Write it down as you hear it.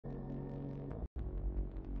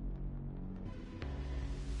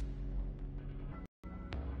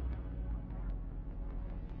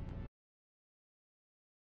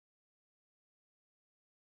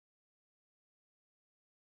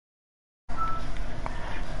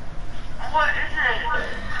What is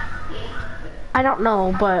it? I don't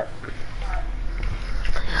know, but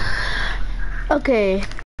okay,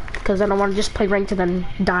 because I don't want to just play ranked and then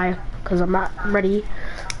die because I'm not ready.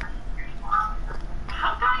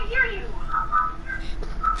 How can I hear you?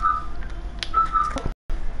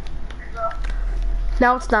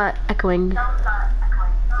 Now it's not echoing.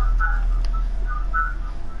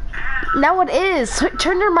 Now it is.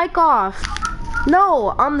 Turn your mic off.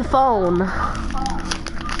 No, on the phone. Then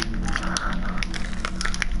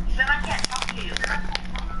I can't talk to you.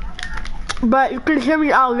 But you can hear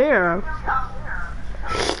me out there.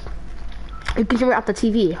 You can hear me out the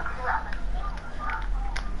TV.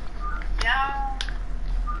 Yeah.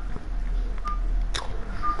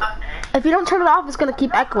 Okay. If you don't turn it off, it's gonna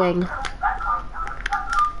keep echoing.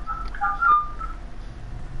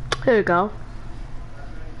 There you go.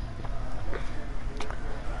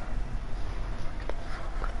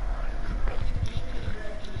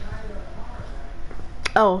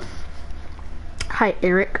 Oh. Hi,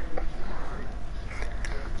 Eric.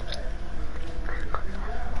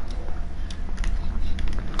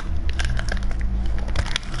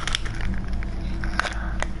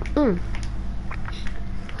 Mm.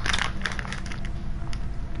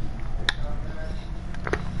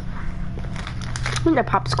 I need a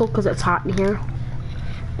popsicle because it's hot in here.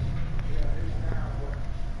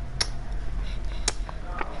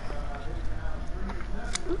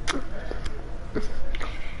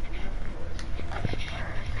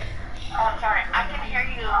 Oh, sorry. I can hear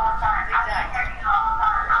you.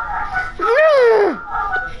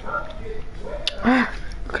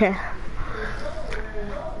 Okay.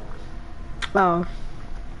 Oh.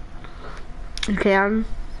 You can.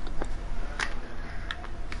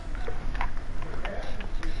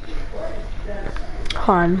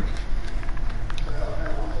 Hold on.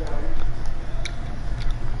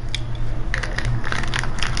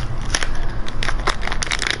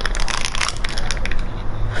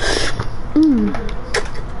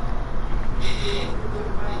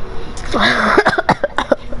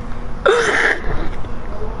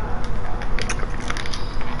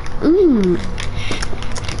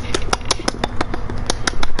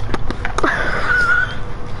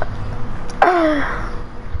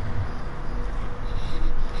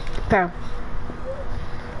 Okay.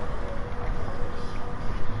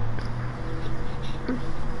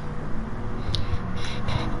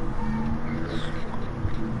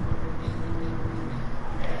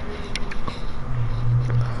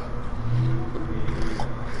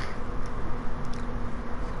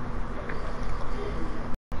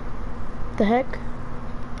 The heck?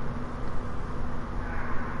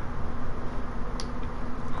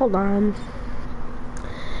 Hold on.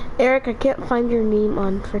 Eric, I can't find your name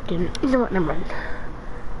on frickin'. You know what? Never mind.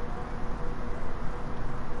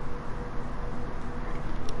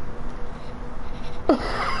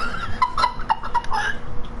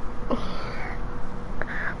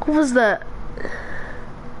 Who was the?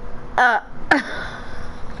 I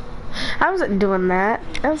wasn't doing that.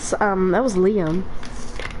 That was Liam.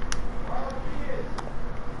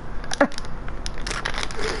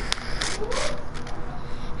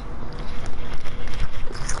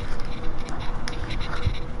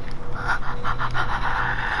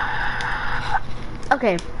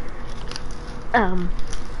 Okay.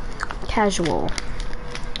 Casual.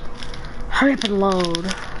 Hurry up and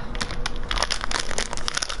load.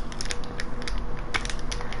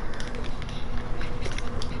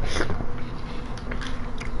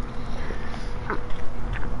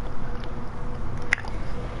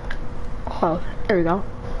 Oh, there we go.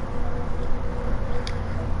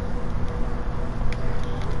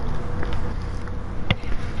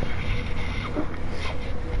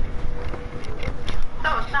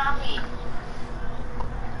 No, it's not me.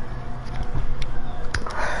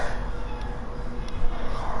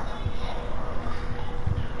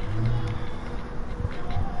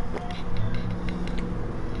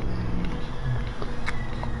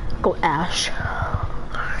 Go Ash.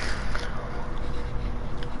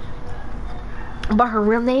 But her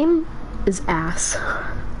real name is Ass.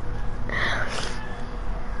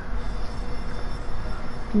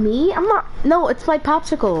 Me? I'm not. No, it's my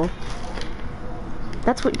popsicle.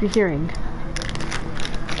 That's what you're hearing.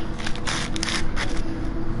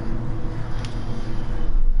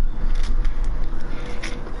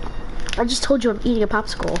 I just told you I'm eating a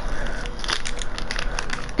popsicle.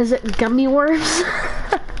 Is it gummy worms?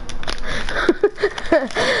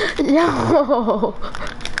 No.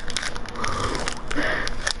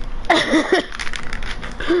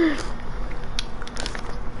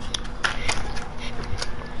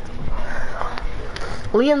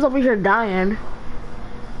 Liam's over here dying.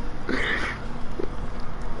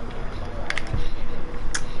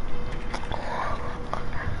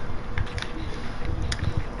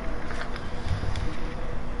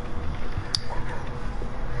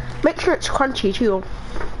 sure it's crunchy too.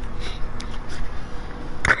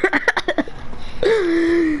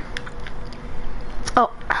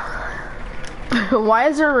 Oh. Why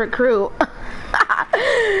is there a recruit?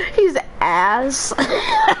 He's ass. Look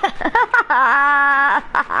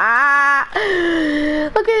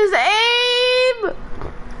at his aim.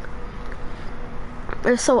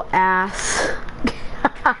 They're so ass.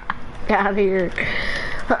 Get out of here.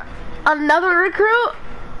 Another recruit?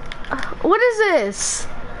 What is this?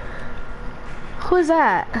 Who is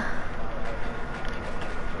that?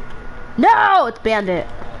 No, it's Bandit.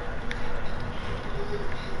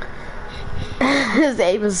 His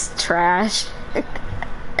aim is trash.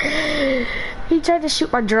 He tried to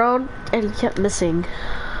shoot my drone and he kept missing.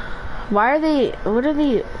 Why are they, what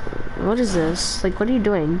is this? Like, what are you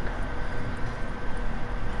doing?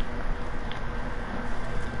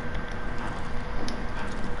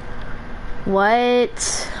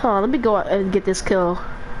 What? Hold on, let me go out and get this kill.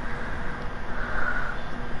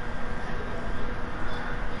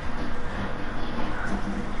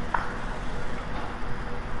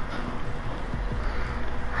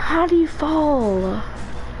 How do you fall?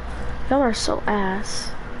 Y'all are so ass.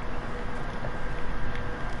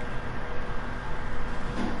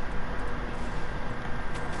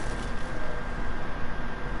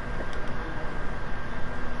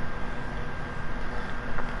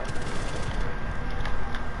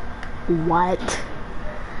 What?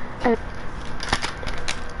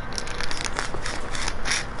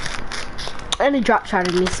 And he drop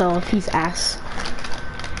shotted me, so he's ass.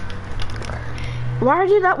 Why are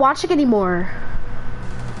you not watching anymore?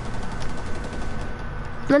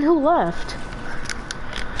 Then who left?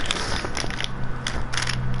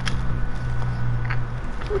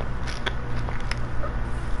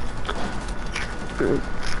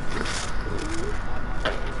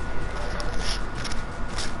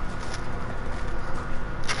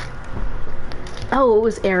 Oh, it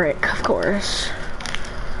was Eric, of course.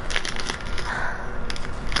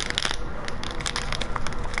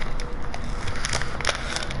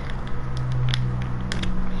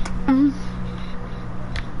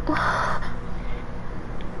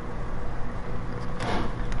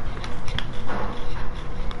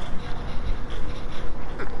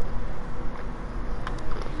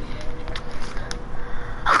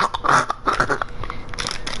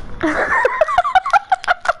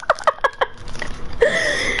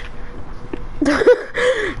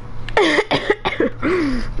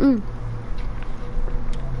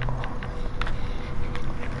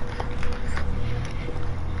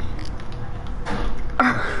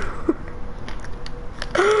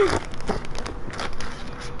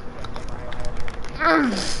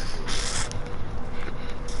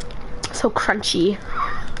 So crunchy.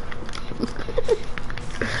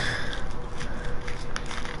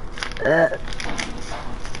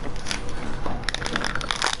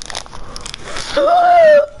 Oh.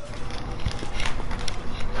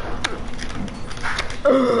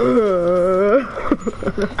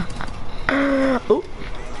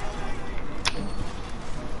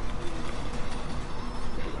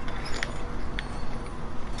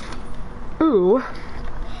 Ooh.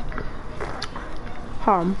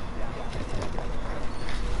 Harm.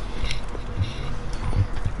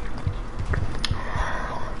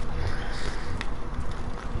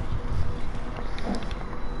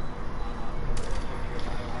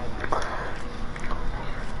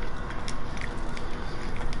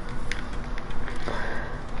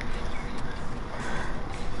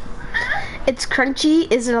 It's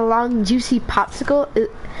crunchy. Is it a long, juicy popsicle?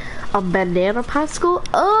 A banana popsicle?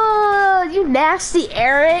 Oh, you nasty,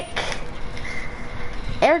 Eric.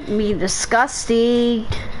 Eric be disgusting.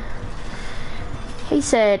 He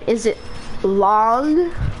said, is it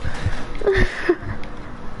long?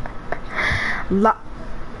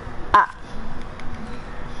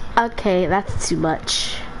 Okay, that's too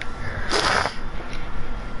much.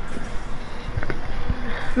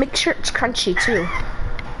 Make sure it's crunchy too.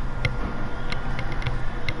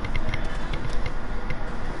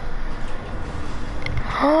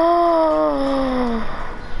 Oh,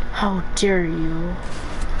 how dare you.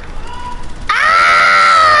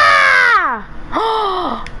 Ah!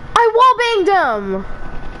 Oh, I wallbanged him.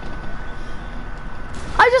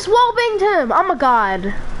 I just wallbanged him. I'm a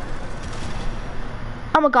god.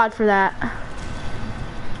 I'm a god for that.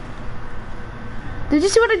 Did you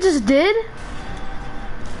see what I just did?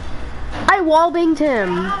 I wallbanged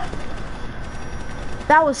him.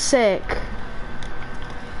 That was sick.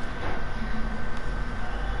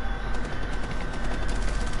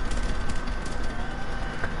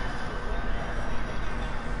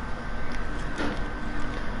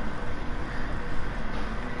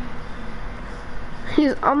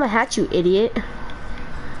 He's on the hatch, you idiot.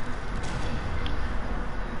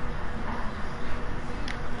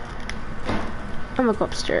 I'm gonna go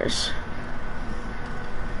upstairs.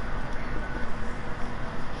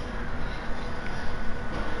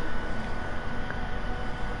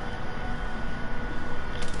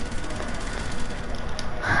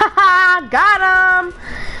 Haha, got him!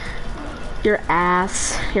 You're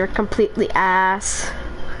ass. You're completely ass.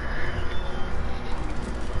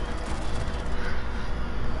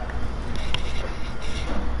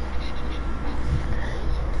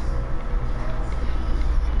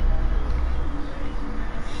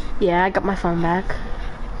 Yeah, I got my phone back.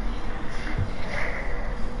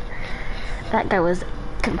 That guy was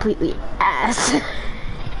completely ass.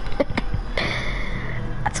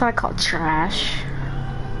 That's what I call trash.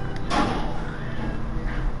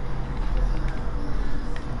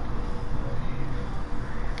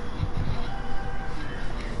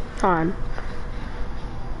 Hold on.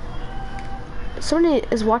 Somebody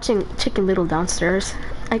is watching Chicken Little downstairs.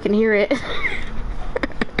 I can hear it.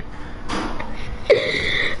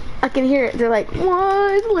 I can hear it. They're like,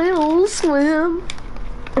 one little swim.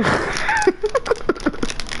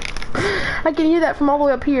 I can hear that from all the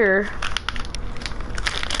way up here.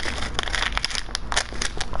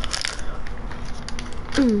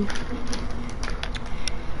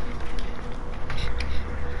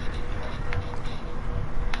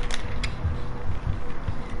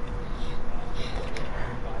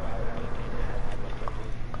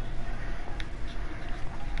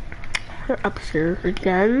 They're up here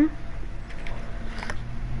again.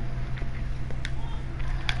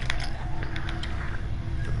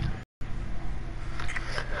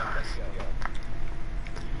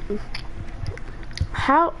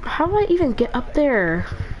 How do I even get up there?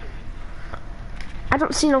 I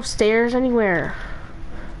don't see no stairs anywhere.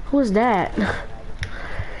 Who is that?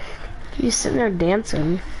 He's sitting there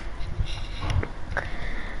dancing.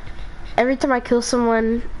 Every time I kill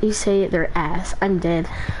someone, you say they're ass. I'm dead.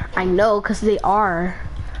 I know, because they are.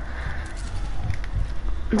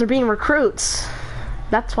 They're being recruits.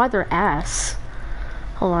 That's why they're ass.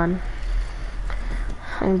 Hold on.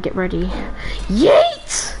 And get ready.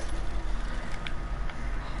 Yeet!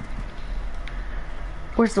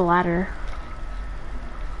 Where's the ladder?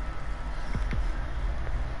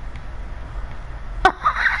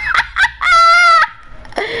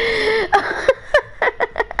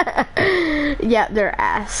 Yeah, they're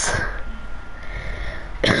ass.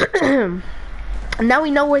 Now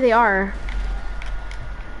we know where they are.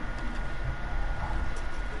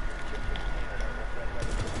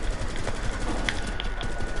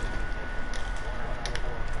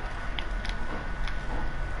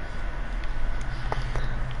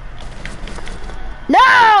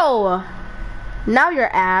 No! Now you're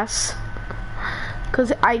ass.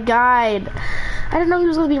 Cause I died. I didn't know he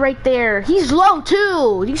was gonna be right there. He's low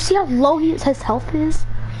too. Do you see how low his health is?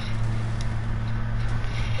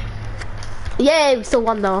 Yay, we still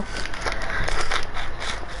won though.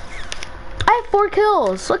 I have 4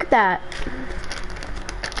 kills. Look at that.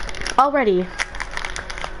 Already.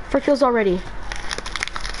 4 kills already.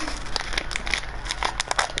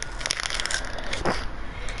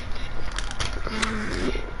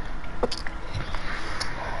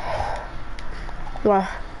 Wow.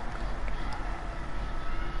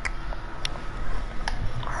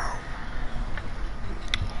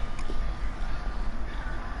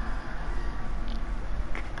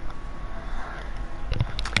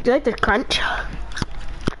 Do you like the crunch? I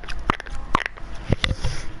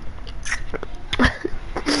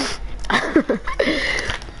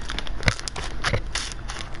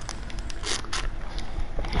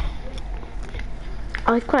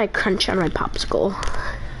like when I crunch on my popsicle.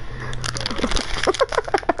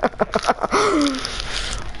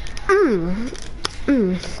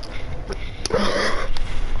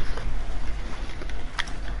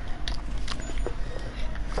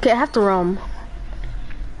 Okay, I have to roam.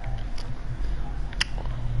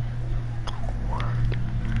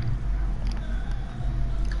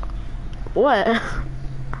 What?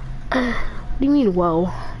 What do you mean, whoa?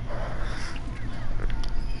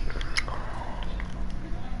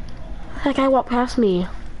 That guy walked past me.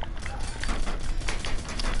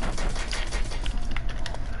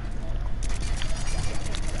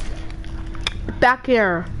 Back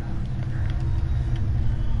here.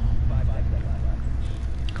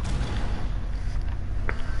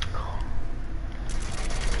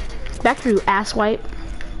 Back here, you asswipe.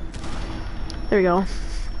 There we go.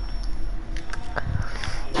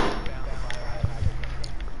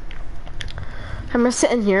 I'm gonna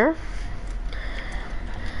sit in here.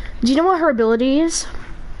 Do you know what her ability is?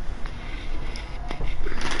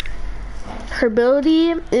 her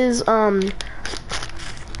ability is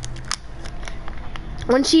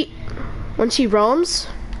when she roams,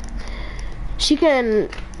 she can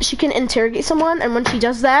interrogate someone, and when she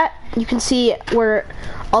does that, you can see where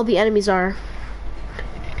all the enemies are,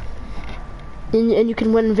 and you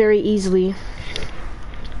can win very easily.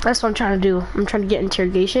 That's what I'm trying to do. I'm trying to get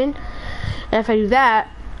interrogation, and if I do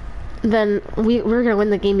that, then we're gonna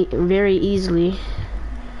win the game very easily.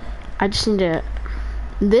 I just need to.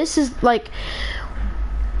 This is like,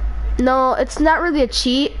 no, it's not really a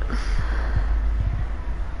cheat.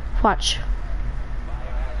 Watch.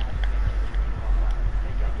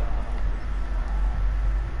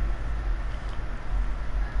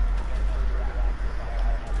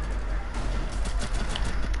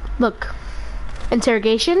 Look,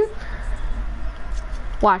 interrogation.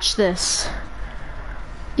 Watch this.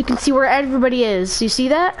 You can see where everybody is. You see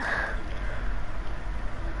that?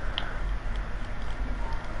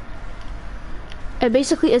 It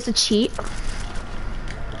basically is a cheat.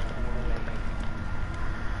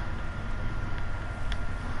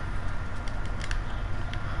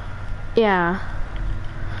 Yeah.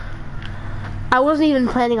 I wasn't even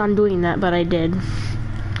planning on doing that, but I did.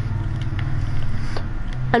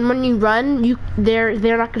 And when you run,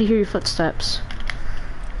 they're not gonna hear your footsteps.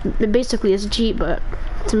 It basically is a cheat, but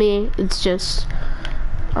to me, it's just,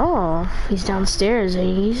 oh, he's downstairs,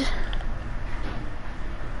 he's.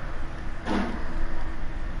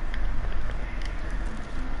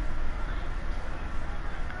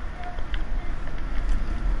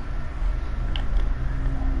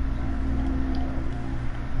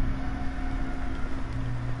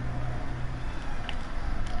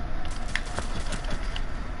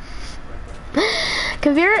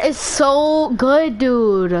 Kavira is so good,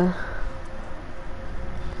 dude.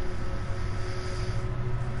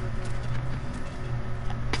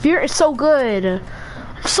 Kavira is so good.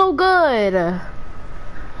 So good.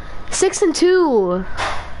 6-2.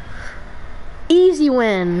 Easy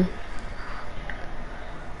win.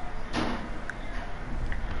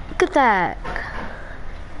 Look at that.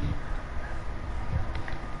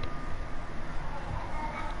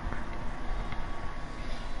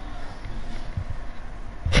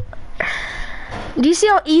 Do you see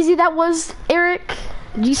how easy that was, Eric?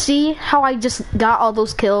 Do you see how I just got all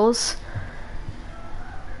those kills?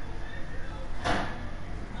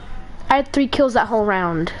 I had 3 kills that whole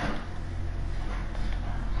round.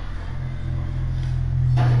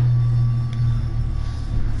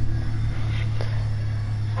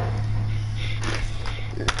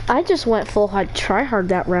 I just went full hard try hard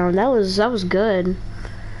that round. That was good.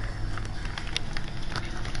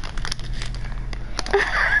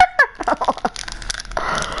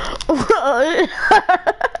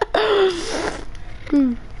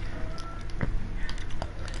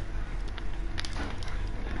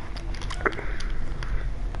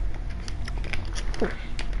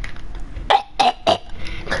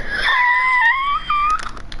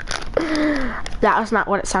 That was not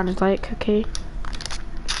what it sounded like, okay?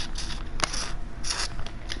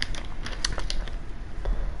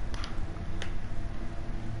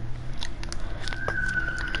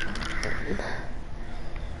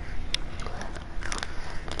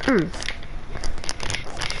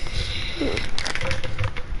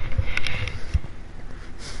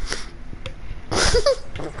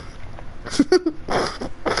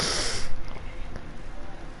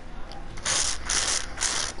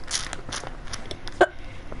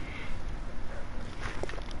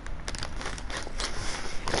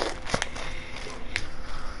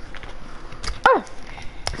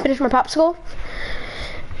 Finish my popsicle,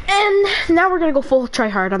 and now we're gonna go full try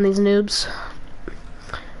hard on these noobs,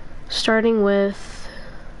 starting with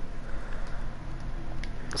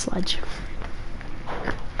Sledge.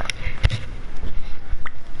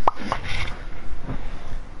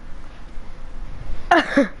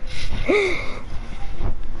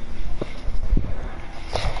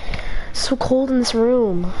 So cold in this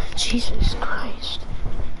room. Jesus Christ.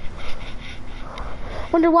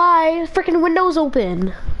 Wonder why freaking window's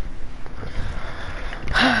open.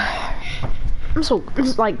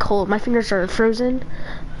 It's like cold. My fingers are frozen.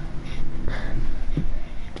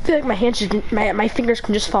 I feel like my fingers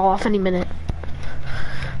can just fall off any minute.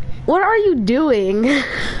 What are you doing?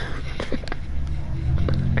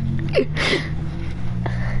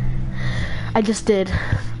 I just did.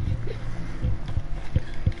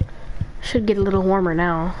 Should get a little warmer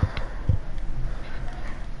now.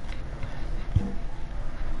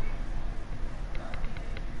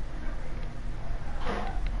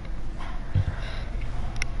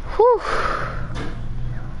 Whew.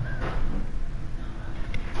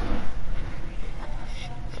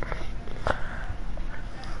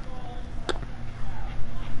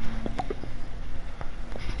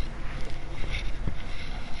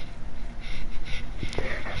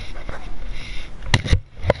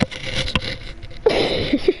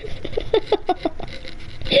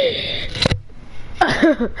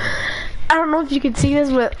 I don't know if you can see this,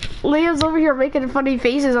 but Leah's over here making funny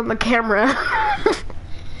faces on the camera.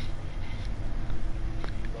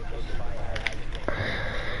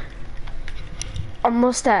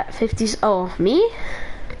 Almost at 50. Oh, me?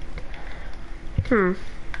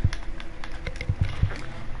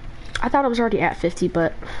 I thought I was already at 50,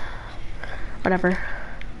 but whatever.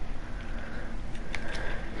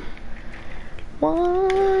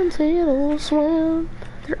 One little swim.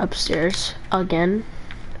 They're upstairs again.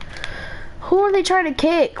 Who are they trying to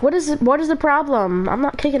kick? What is the problem? I'm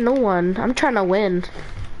not kicking no one. I'm trying to win,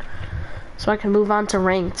 so I can move on to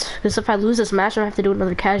ranked. Because if I lose this match, I have to do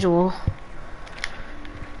another casual.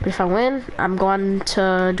 But if I win, I'm going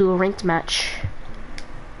to do a ranked match.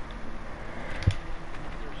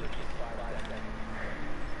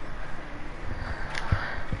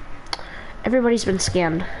 Everybody's been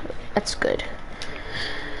scanned. That's good.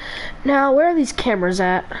 Now, where are these cameras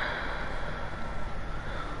at?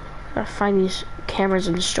 Gotta find these cameras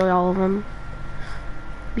and destroy all of them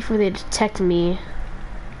before they detect me.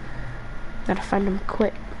 Gotta find them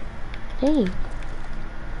quick. Dang.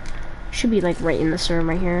 Should be like right in this room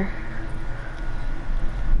right here.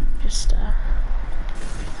 Just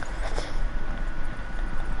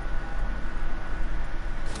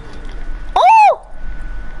Oh!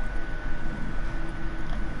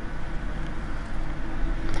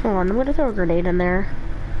 Hold on, I'm gonna throw a grenade in there.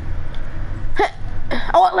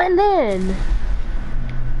 Oh, it landed in!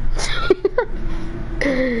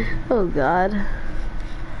 Oh god.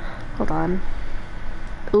 Hold on.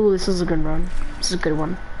 Ooh, this is a good run. This is a good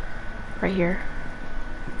one. Right here.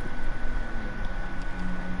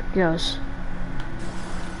 It goes.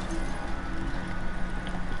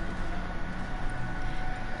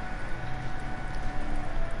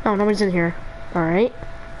 Oh, nobody's in here. Alright.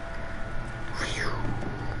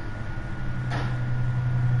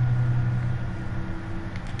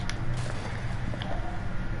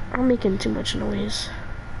 I'm making too much noise.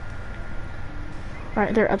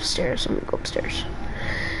 Alright, they're upstairs. I'm gonna go upstairs.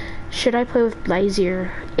 Should I play with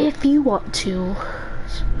Blazier? If you want to.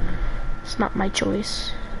 It's not my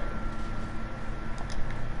choice.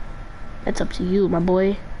 That's up to you, my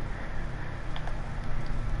boy.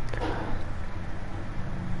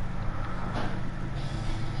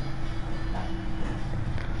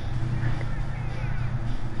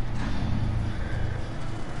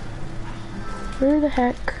 Where the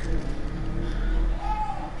heck?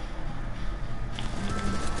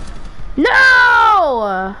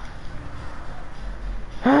 No!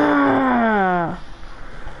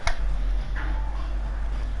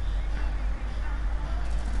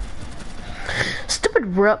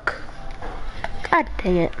 Stupid rook. God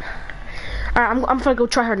dang it. Alright, I'm gonna go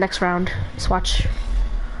try her next round. Let's watch.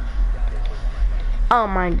 Oh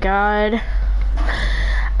my god.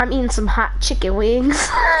 I'm eating some hot chicken wings.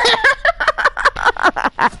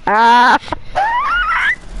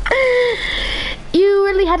 You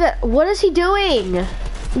really had to. What is he doing?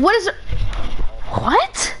 What is.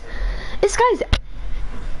 What? This guy's.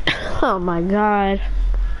 Oh my god.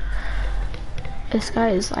 This guy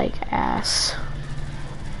is like ass.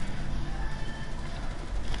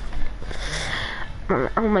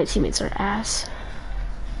 All my teammates are ass.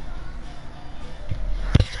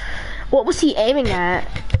 What was he aiming at?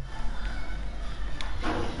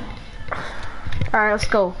 Alright, let's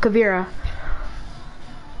go. Kavira.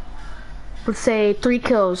 Let's say 3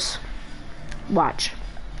 kills. Watch.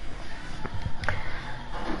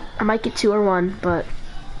 I might get 2 or 1, but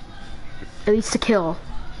at least a kill.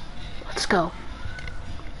 Let's go.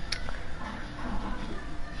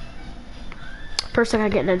 First I gotta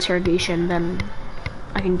get an interrogation, then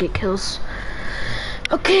I can get kills.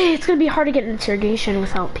 Okay, it's gonna be hard to get an interrogation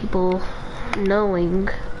without people knowing.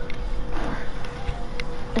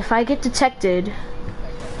 If I get detected,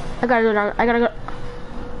 I gotta go down. I gotta go.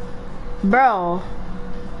 Bro,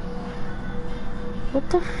 what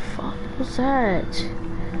the fuck was that?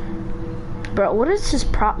 Bro, what is his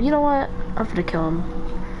prop? You know what? I'm gonna kill him.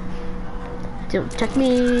 Don't check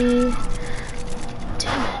me.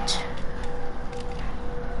 Damn it.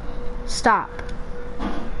 Stop.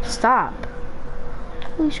 Stop.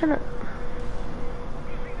 What are you trying to?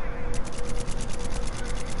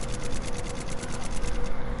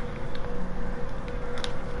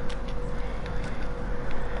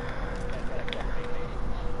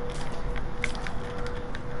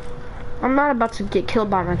 I'm not about to get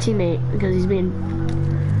killed by my teammate because he's being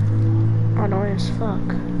annoying as fuck.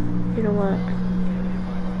 You know what?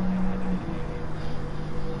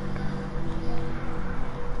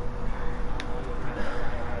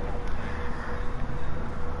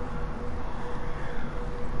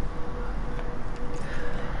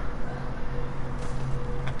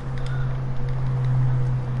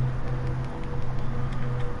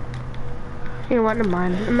 You know what? Never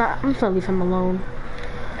mind. I'm just gonna leave him alone.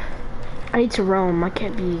 I need to roam. I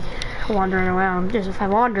can't be wandering around. Because if I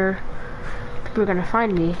wander, people are gonna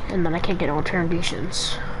find me, and then I can't get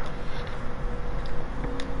interrogations.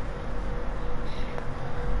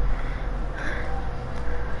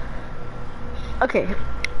 Okay.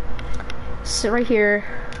 Sit right here.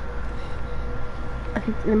 I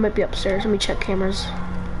think it might be upstairs. Let me check cameras.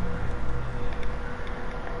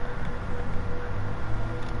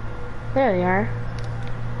 There they are.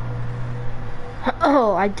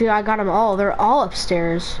 Oh, I got them all. They're all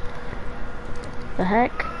upstairs. The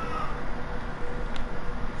heck?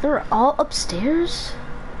 They're all upstairs?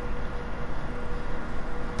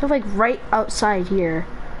 They're like right outside here.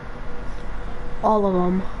 All of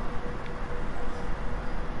them.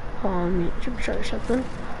 Hold on, let me try something.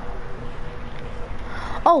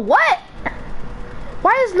 Oh, what?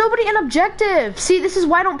 Why is nobody in objective? See, this is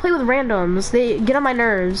why I don't play with randoms. They get on my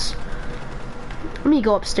nerves. Let me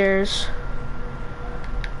go upstairs.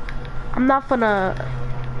 I'm not gonna...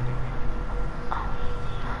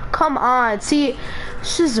 Come on, see,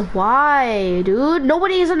 this is why, dude.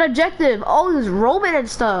 Nobody is an objective. All this roaming and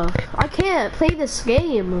stuff. I can't play this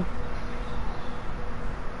game.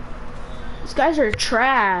 These guys are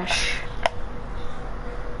trash.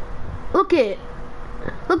 Look it.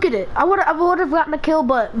 Look at it. I would have gotten a kill,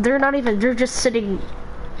 but they're not even. They're just sitting.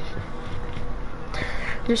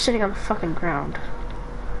 They're sitting on the fucking ground.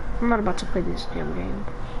 I'm not about to play this damn game.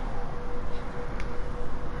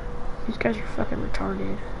 These guys are fucking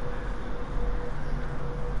retarded.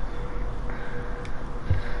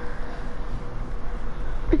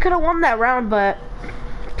 We could have won that round, but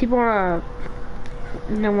people wanna.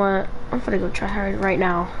 You know what? I'm gonna go try hard right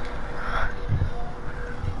now.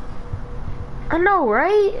 I know,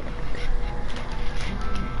 right?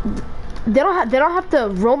 They don't have to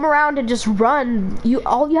roam around and just run.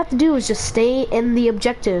 All you have to do is just stay in the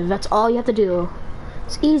objective. That's all you have to do.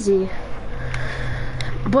 It's easy.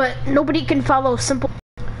 But nobody can follow simple.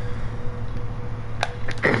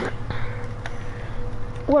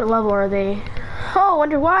 What level are they? Oh, I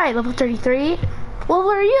wonder why. Level 33? What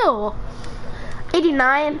level are you?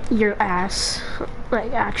 89? Your ass.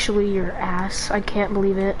 Like, actually, your ass. I can't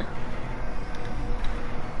believe it.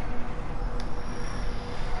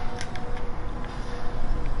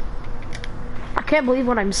 I can't believe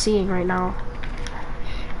what I'm seeing right now.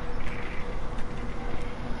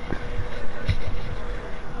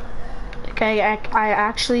 Okay, I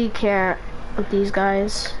actually can't with these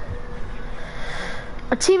guys.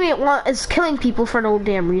 A teammate is killing people for no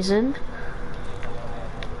damn reason.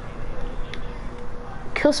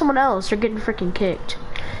 Kill someone else, you're getting freaking kicked.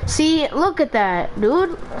 See, look at that,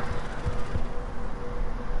 dude.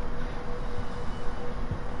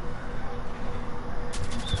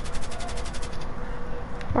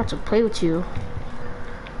 I want to play with you.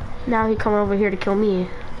 Now he coming over here to kill me.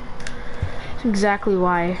 That's exactly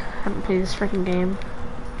why I haven't played this freaking game.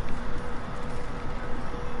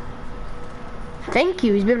 Thank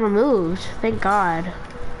you, he's been removed. Thank God.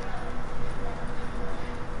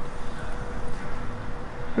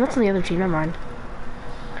 That's on the other team, never mind.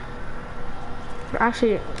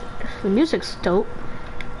 Actually, the music's dope,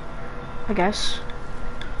 I guess.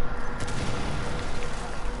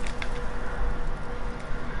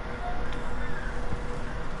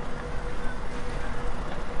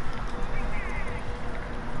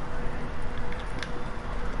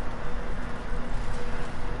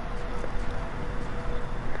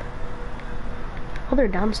 Oh, they're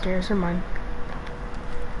downstairs, never mind.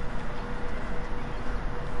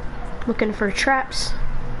 Looking for traps.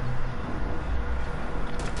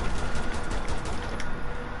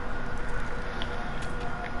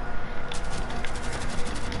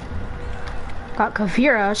 Got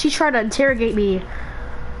Kavira. She tried to interrogate me.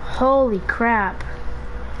 Holy crap.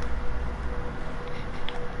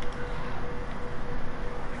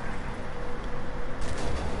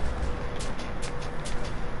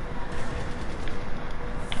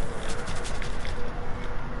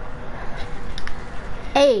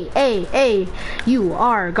 Hey, you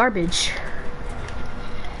are garbage.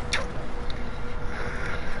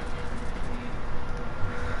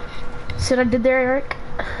 See what I did there, Eric?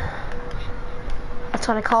 That's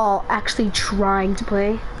what I call actually trying to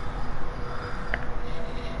play.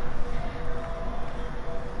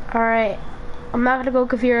 Alright, I'm not gonna go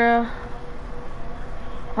Kavira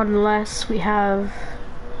unless we have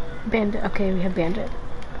Bandit. Okay, we have Bandit.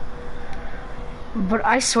 But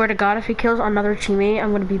I swear to God, if he kills another teammate,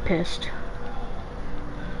 I'm gonna be pissed.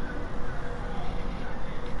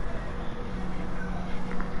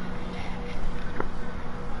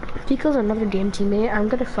 If he kills another damn teammate, I'm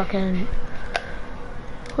gonna fucking...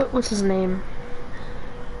 What's his name?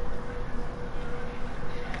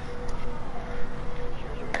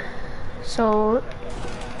 So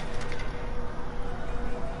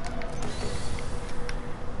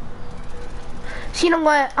you know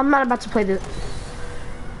what? I'm not about to play this.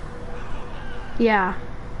 Yeah.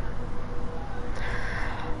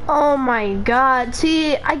 Oh my god.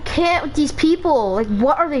 See, I can't with these people. Like,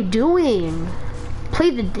 what are they doing? Play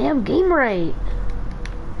the damn game right.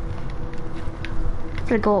 I'm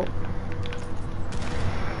gonna go.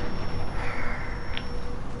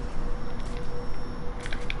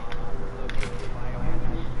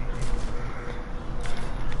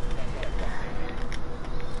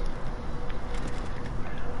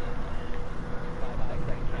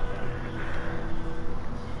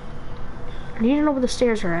 I need to know where the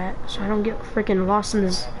stairs are at, so I don't get freaking lost in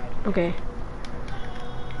this. Okay.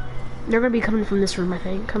 They're gonna be coming from this room, I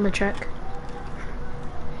think. I'm gonna check.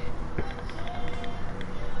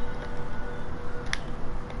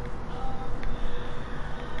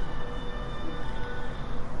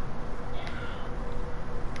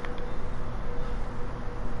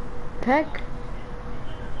 Heck?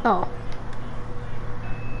 Oh.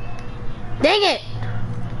 Dang it!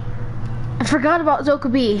 I forgot about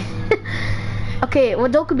Zokobi. Okay,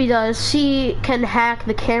 what Dokubi does, she can hack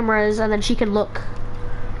the cameras and then she can look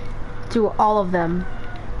through all of them.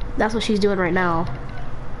 That's what she's doing right now.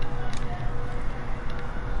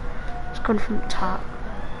 It's going from the top.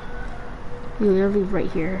 You're literally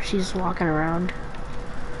right here. She's walking around.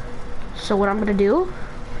 So what I'm gonna do?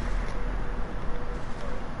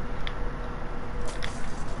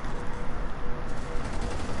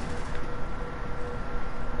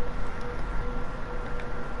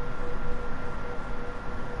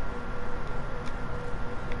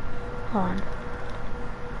 Hold on.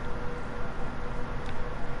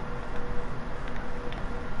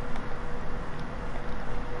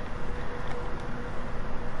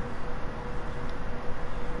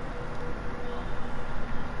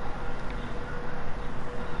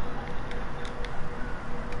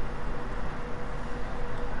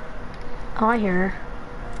 Oh, I hear her.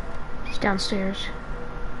 She's downstairs.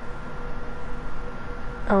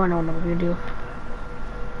 Oh, I know what I'm gonna do.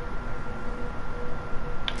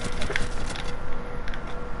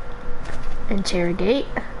 Interrogate.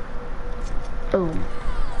 Boom.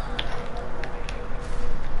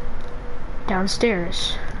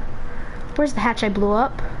 Downstairs. Where's the hatch I blew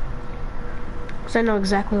up? Because I know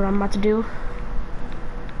exactly what I'm about to do.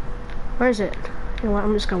 Where is it? You know what?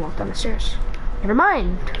 I'm just gonna walk down the stairs. Never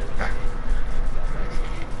mind.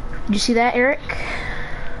 Did you see that, Eric?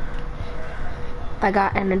 I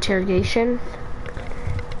got an interrogation.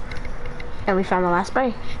 And we found the last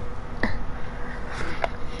spy.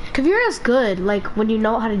 Kavira's good, like, when you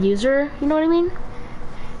know how to use her, you know what I mean?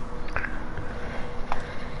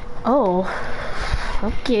 Oh.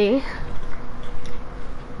 Okay.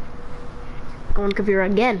 Going Kavira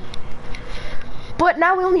again. But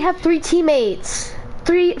now we only have 3 teammates.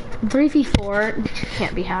 3v4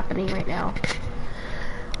 can't be happening right now.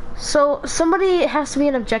 So somebody has to be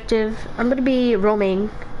an objective. I'm gonna be roaming.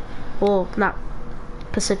 Well, not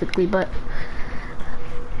specifically, but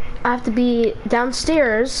I have to be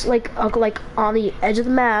downstairs, like on the edge of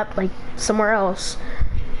the map, like somewhere else,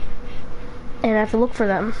 and I have to look for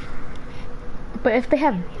them. But if they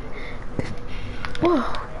have, whoa,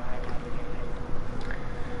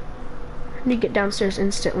 I need to get downstairs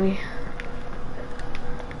instantly.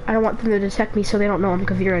 I don't want them to detect me so they don't know I'm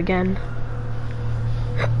Kavira again.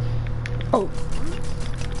 Oh.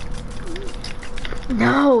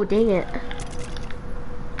 No, dang it.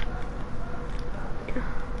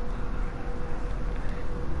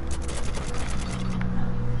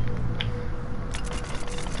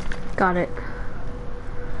 Got it.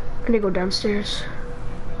 I'm gonna go downstairs.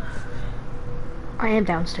 I am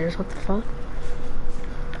downstairs, what the fuck?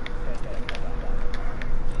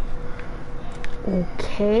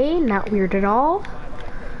 Okay, not weird at all.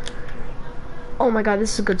 Oh my god,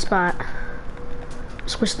 this is a good spot.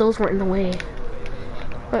 Just wish those weren't in the way.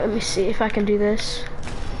 Let me see if I can do this.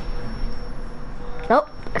 Nope,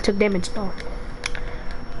 I took damage though.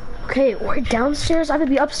 Okay, we're downstairs. I have to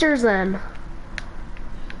be upstairs then.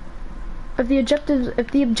 If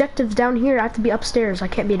the objective's down here, I have to be upstairs. I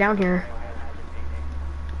can't be down here.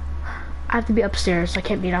 I have to be upstairs. I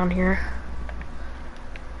can't be down here.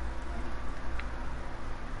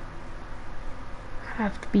 I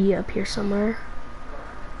have to be up here somewhere.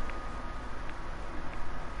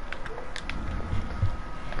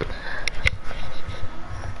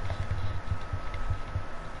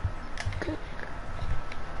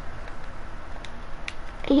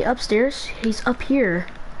 He upstairs? He's up here.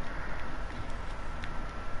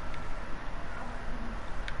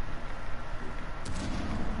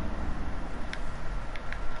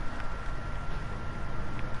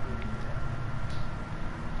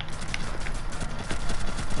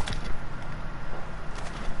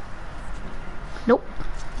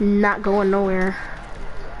 not going nowhere.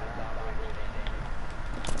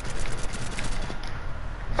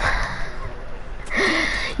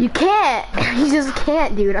 You can't. You just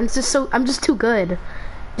can't, dude. I'm just too good.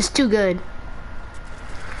 Just too good.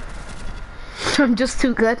 I'm just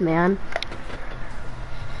too good, man.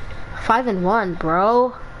 5-1,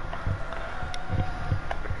 bro.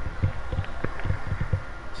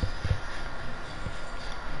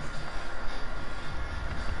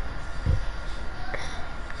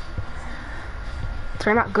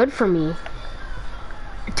 They're not good for me.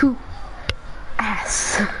 You're too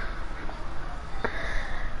ass.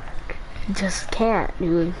 Just can't,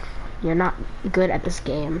 dude. You're not good at this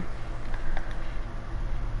game.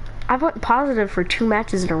 I've went positive for 2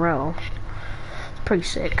 matches in a row. It's pretty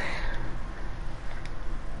sick.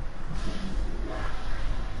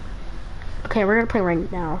 Okay, we're gonna play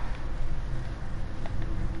ranked now.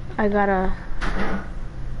 I got a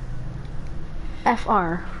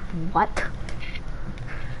FR. What?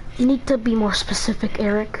 You need to be more specific,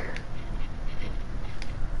 Eric.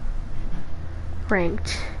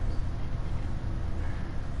 Ranked.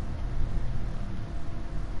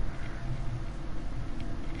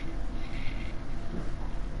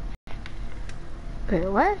 Wait,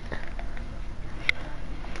 what?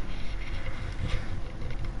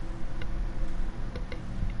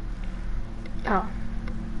 Oh.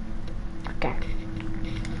 Okay.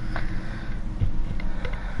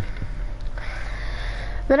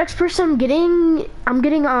 The next person I'm getting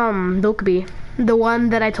Dokkaebi. The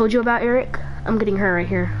one that I told you about, Eric. I'm getting her right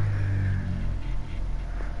here.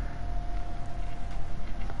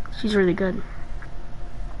 She's really good.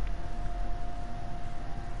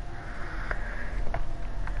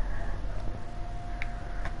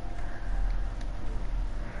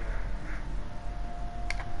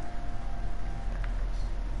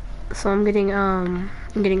 So I'm getting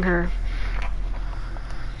her.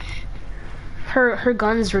 Her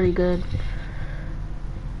gun's really good.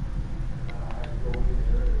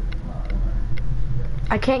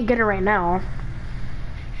 I can't get her right now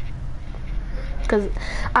because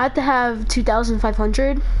I have to have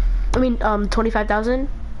 2,500. I mean 25,000.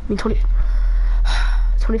 I mean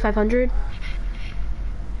 2,500.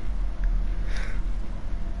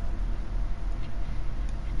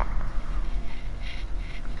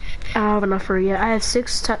 I don't have enough for her yet. I have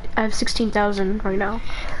 16,000 right now.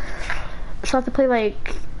 So I have to play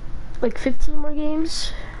like 15 more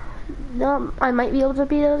games. I might be able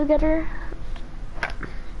to get her.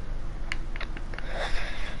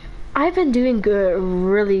 I've been doing good,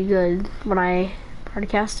 really good when I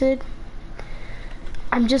broadcasted.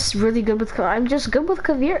 I'm just really good with. I'm just good with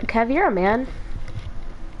Caviera, man.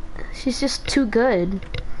 She's just too good,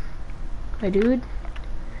 my dude.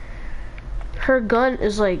 Her gun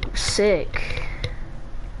is like sick.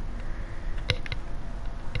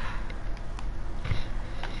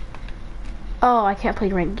 Oh, I can't play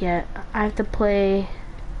rank yet. I have to play.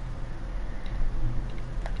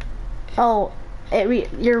 Oh,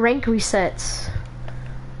 your rank resets.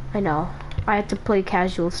 I know. I have to play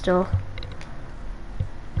casual still.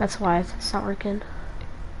 That's why it's not working.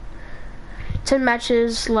 10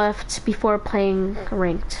 matches left before playing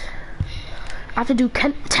ranked. I have to do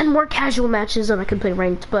 10 more casual matches and I can play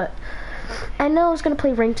ranked, but I know I was gonna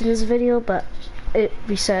play ranked in this video, but it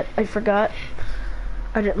reset. I forgot.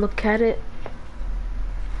 I didn't look at it.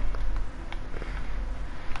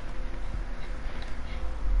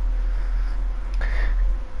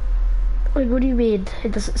 Wait, what do you mean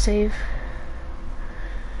it doesn't save?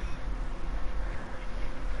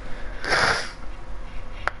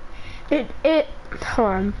 Hold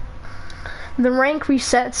on. The rank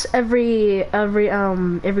resets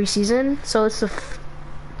every season, so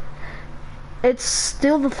it's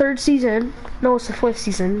still the 3rd season. No, it's the 4th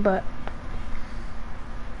season, but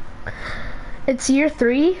it's year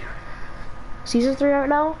 3, season 3 right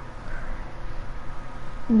now.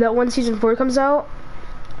 That when season 4 comes out,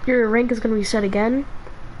 your rank is gonna reset again.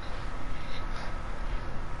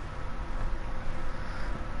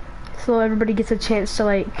 So everybody gets a chance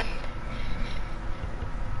to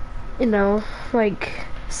you know,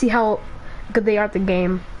 see how good they are at the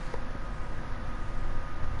game.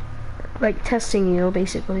 Like testing you,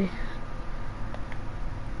 basically.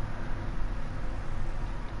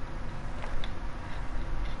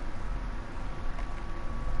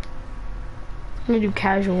 I'm gonna do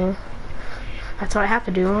casual. That's what I have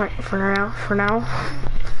to do right, for now.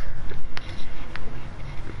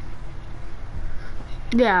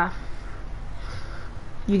 Yeah.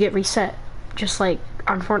 You get reset. Just like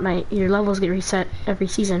on Fortnite, your levels get reset every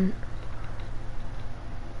season.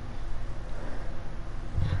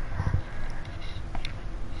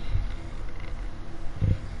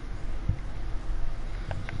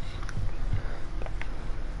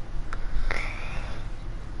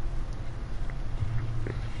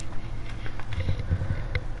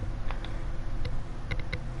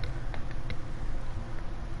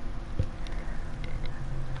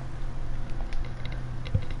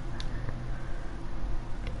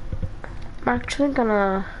 actually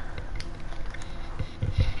gonna...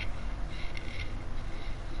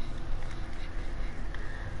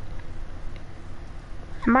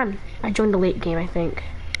 Come on, I joined the late game, I think.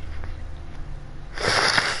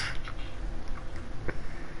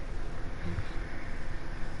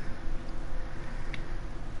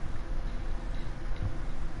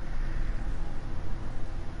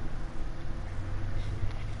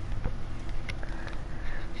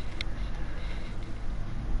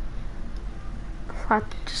 I have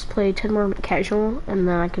to just play 10 more casual, and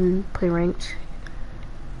then I can play ranked.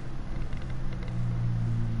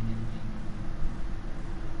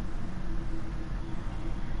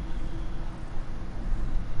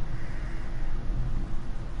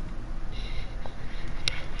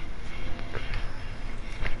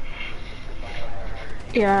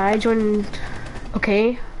 Yeah, I joined.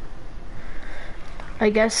 Okay.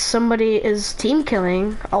 I guess somebody is team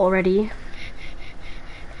killing already.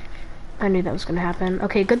 I knew that was gonna happen.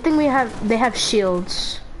 Okay, good thing they have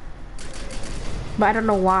shields. But I don't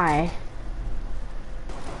know why.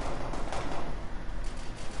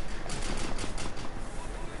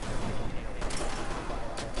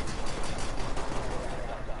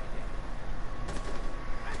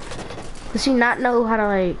 Does he not know how to,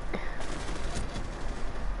 like...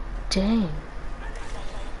 Dang.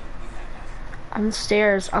 On the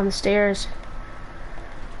stairs, on the stairs.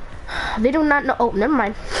 They do not know. Oh, never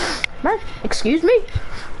mind. Excuse me?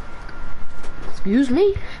 Excuse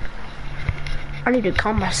me? I need to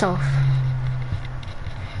calm myself.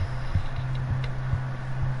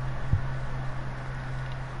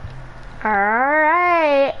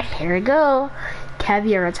 Alright, here we go.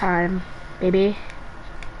 Caviar time, baby.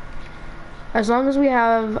 As long as we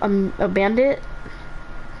have a bandit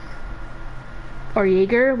or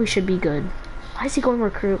Jaeger, we should be good. Why is he going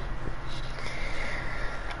recruit?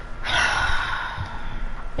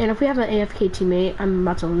 And if we have an AFK teammate, I'm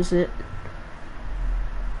about to lose it.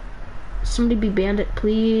 Somebody be bandit,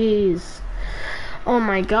 please. Oh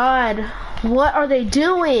my god. What are they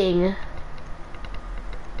doing?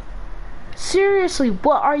 Seriously,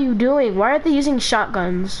 what are you doing? Why are they using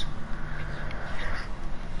shotguns?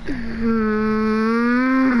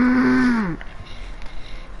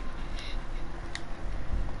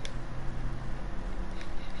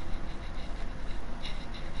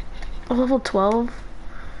 Level 12?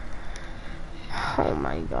 Oh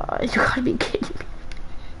my god, you gotta be kidding me.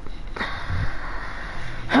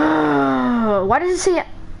 Why does it say...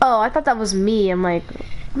 Oh, I thought that was me. I'm like,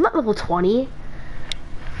 I'm not level 20.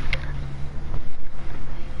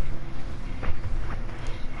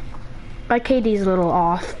 My KD's a little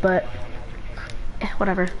off, but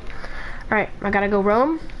whatever. Alright, I gotta go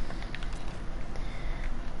roam.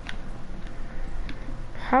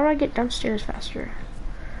 How do I get downstairs faster?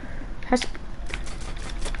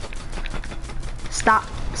 Stop,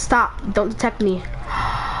 stop, don't detect me.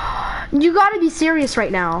 You gotta be serious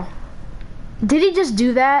right now. Did he just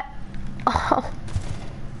do that? Oh.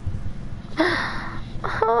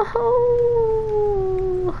 Oh.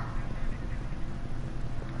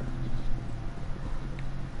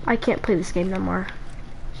 I can't play this game no more.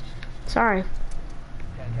 Sorry.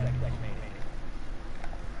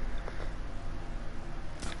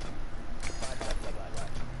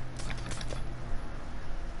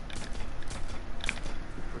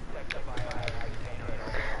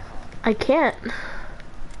 I can't.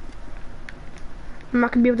 I'm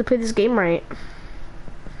not gonna be able to play this game right.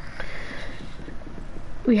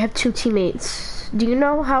 We have 2 teammates. Do you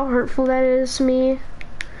know how hurtful that is to me?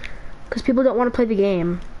 Because people don't want to play the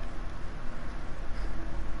game.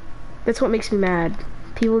 That's what makes me mad.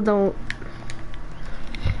 People don't...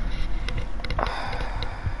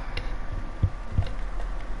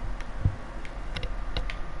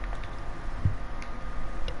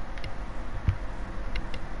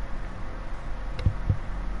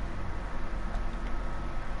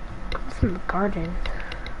 From the garden.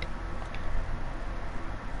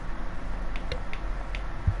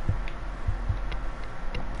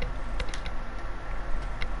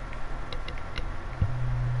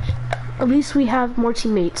 At least we have more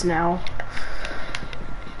teammates now.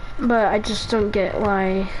 But I just don't get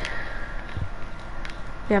why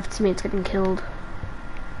we have teammates getting killed.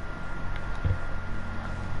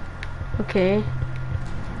 Okay.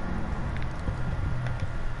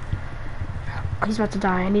 He's about to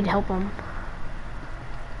die. I need to help him.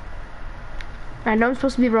 I know I'm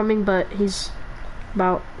supposed to be roaming, but he's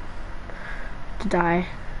about to die.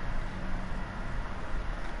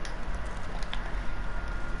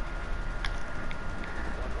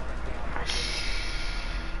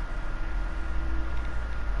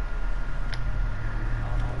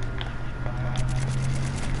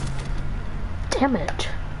 damn it.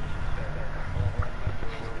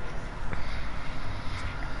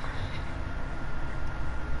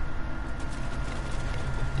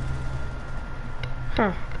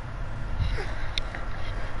 Huh.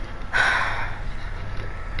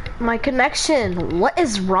 My connection. What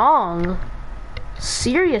is wrong?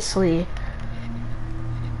 Seriously.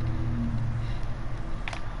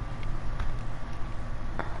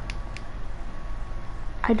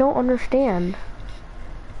 I don't understand.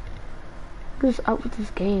 What is up with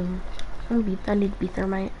this game? I need to be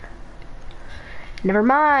thermite. Never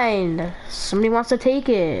mind. Somebody wants to take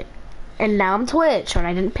it. And now I'm Twitch and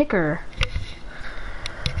I didn't pick her.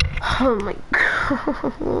 Oh my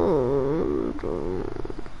god.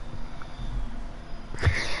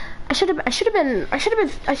 I should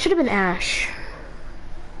have been Ash.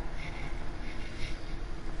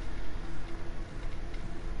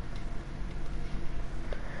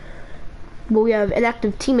 But we have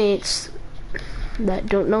inactive teammates that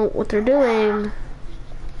don't know what they're doing.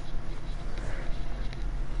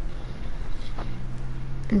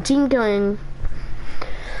 And team killing.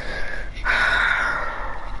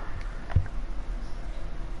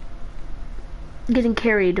 Getting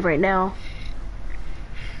carried right now.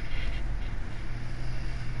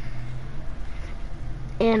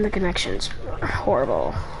 And the connection's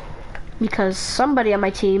horrible. Because somebody on my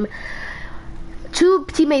team, 2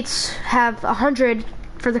 teammates have 100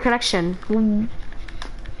 for the connection.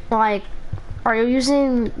 Like, are you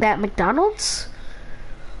using that McDonald's?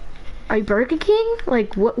 Are you Burger King?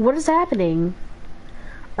 Like, what is happening?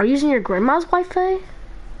 Are you using your grandma's Wi-Fi?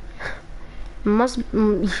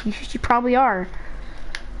 You probably are.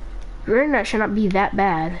 Your internet should not be that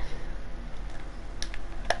bad.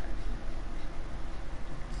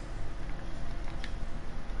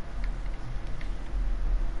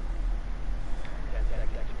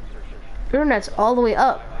 Your internet's all the way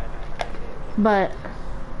up, but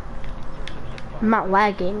I'm not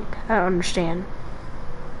lagging. I don't understand.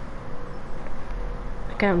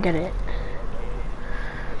 Like, I don't get it.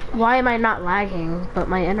 Why am I not lagging, but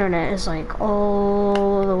my internet is like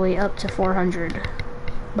all the way up to 400,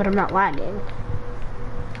 but I'm not lagging?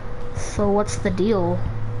 So what's the deal?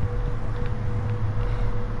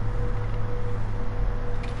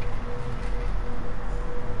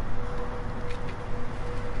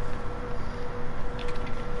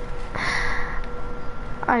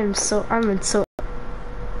 I'm in so.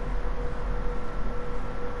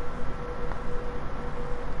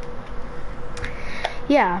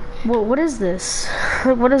 Yeah, well, what is this?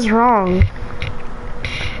 What is wrong?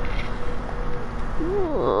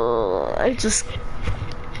 I just...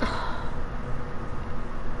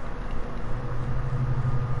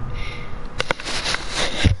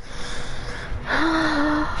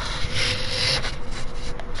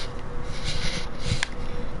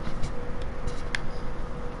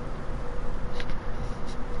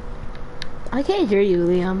 I can't hear you,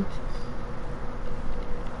 Liam.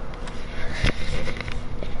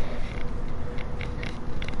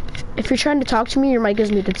 If you're trying to talk to me, your mic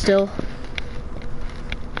is muted still.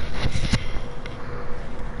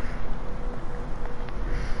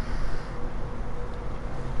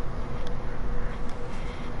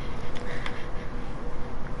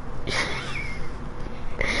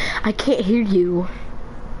 I can't hear you.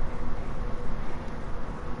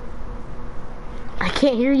 I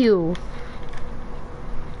can't hear you.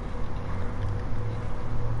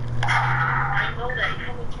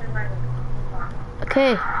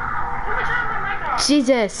 Okay.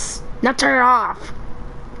 Jesus. Now turn it off.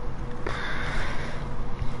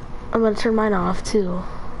 I'm gonna turn mine off too.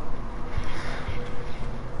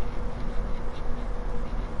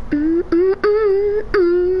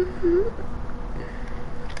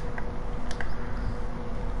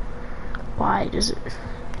 Why does it?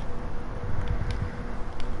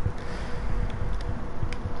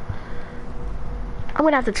 I'm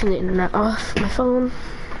gonna have to turn the internet off my phone.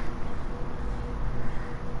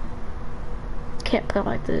 Can't play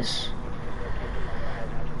like this.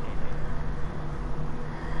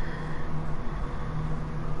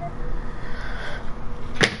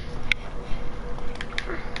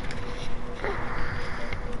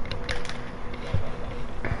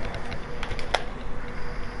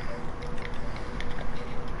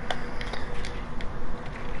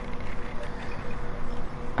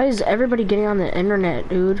 Why is everybody getting on the internet,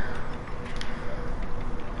 dude?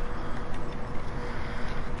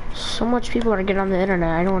 So much people are getting on the internet.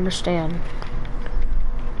 I don't understand.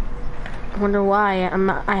 I wonder why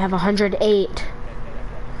I have 108.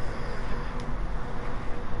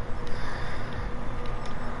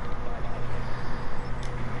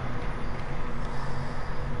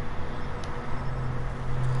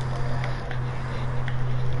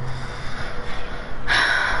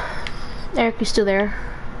 Eric, you still there?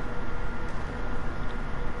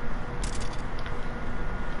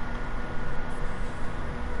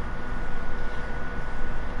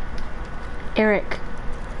 Eric.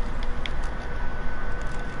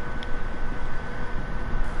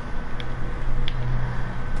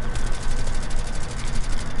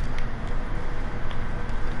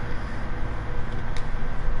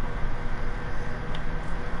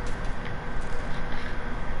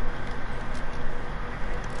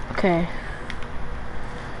 Okay.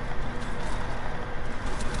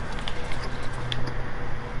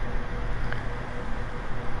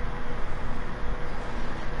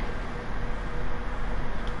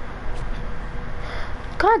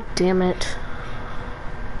 God damn it.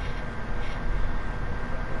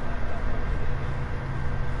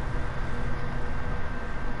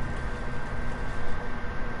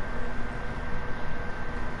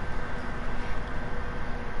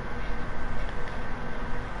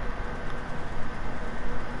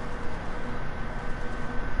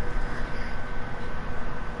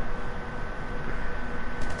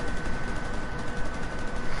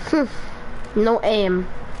 No aim.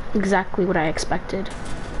 Exactly what I expected.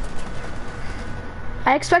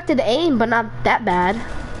 I expected aim, but not that bad.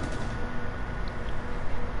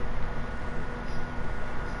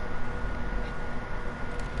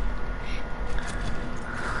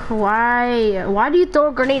 Why? Why do you throw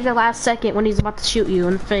a grenade at the last second when he's about to shoot you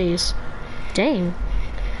in the face? Dang.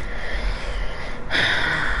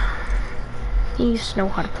 You just know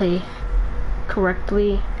how to play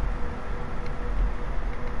correctly.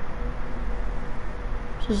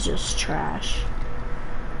 This is just trash.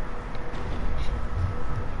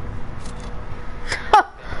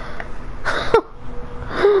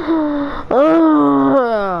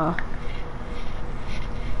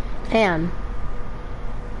 Man.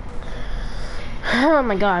 Oh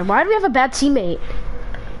my god, why do we have a bad teammate?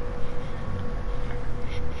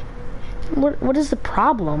 What is the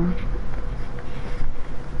problem?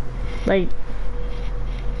 Like,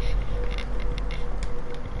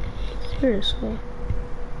 seriously.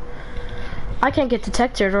 I can't get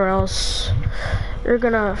detected or else they're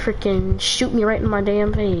gonna freaking shoot me right in my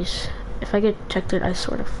damn face. If I get detected, I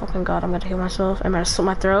swear to fucking god, I'm gonna kill myself. I'm gonna slit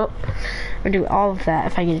my throat. I'm gonna do all of that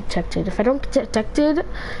if I get detected. If I don't get detected,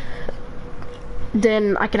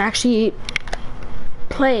 then I can actually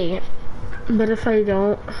play. But if I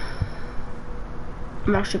don't,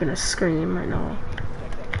 I'm actually gonna scream right now.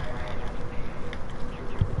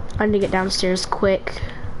 I need to get downstairs quick.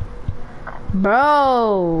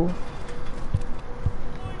 Bro!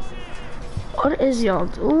 What is y'all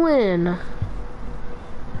doing?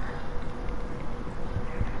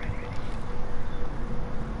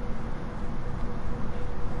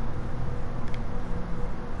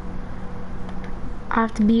 I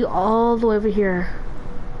have to be all the way over here.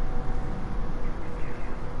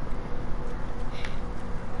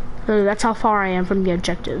 So that's how far I am from the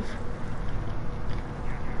objective.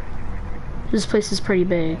 This place is pretty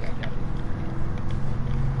big.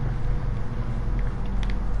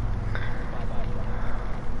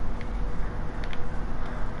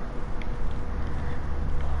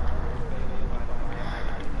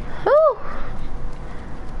 Whew.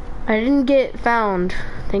 I didn't get found,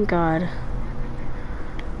 thank God.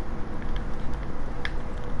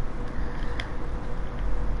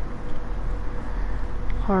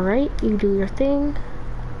 Alright, you do your thing.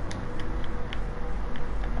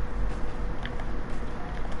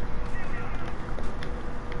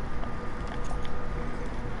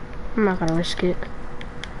 I'm not gonna risk it.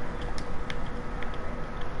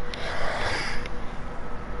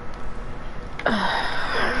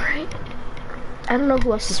 Alright. I don't know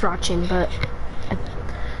who else is watching, but I'm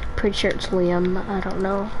pretty sure it's Liam. I don't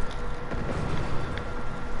know.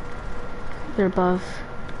 They're above.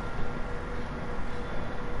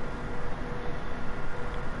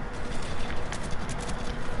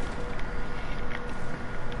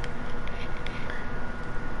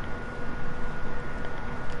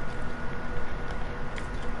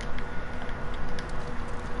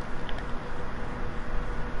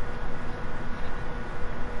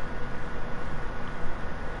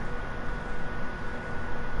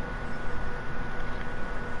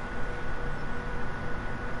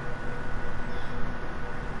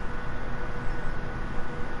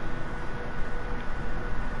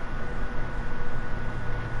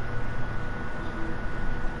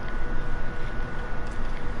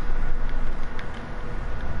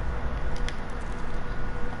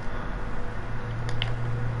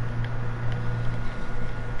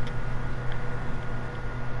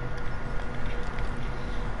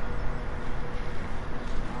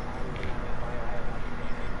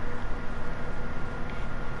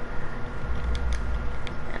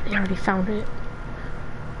 already found it.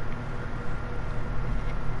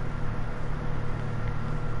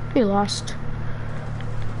 We lost.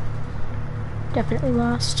 Definitely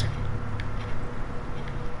lost.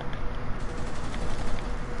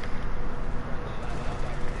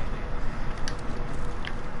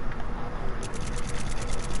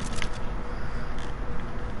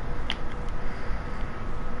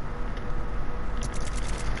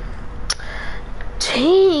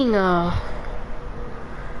 Dang! I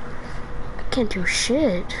can't do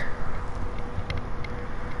shit.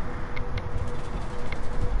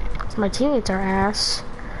 My teammates are ass.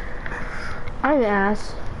 I'm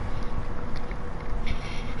ass.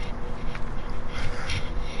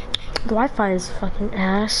 The Wi-Fi is fucking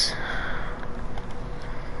ass.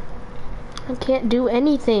 I can't do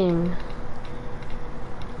anything.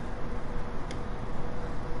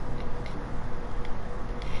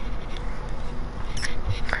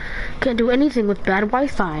 Can't do anything with bad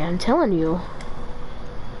Wi-Fi, I'm telling you.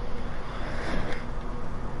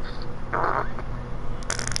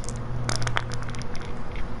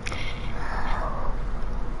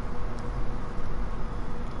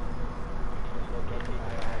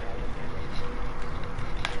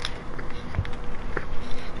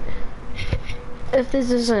 If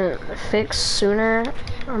this isn't fixed sooner,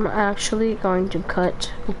 I'm actually going to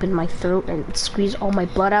cut open my throat and squeeze all my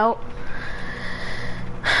blood out.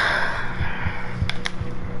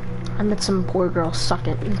 I let some poor girl suck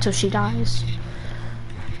it until she dies.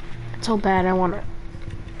 It's so bad I want to.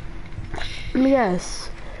 Yes.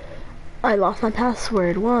 I lost my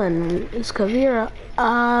password. One is Kavira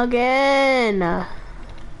again.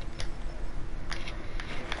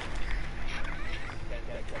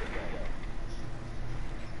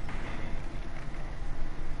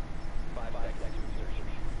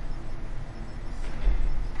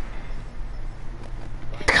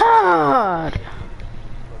 God.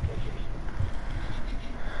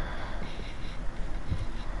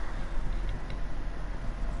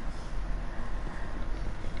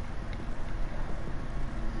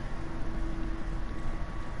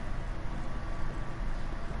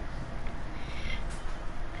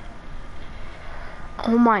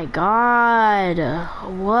 Oh my God.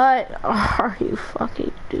 What are you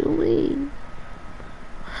fucking doing?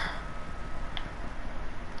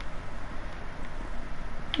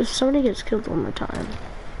 If somebody gets killed one more time,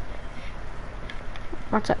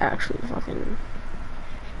 not to actually fucking.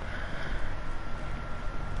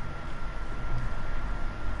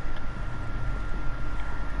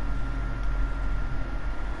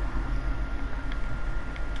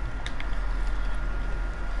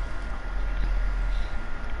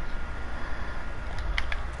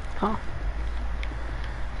 Huh.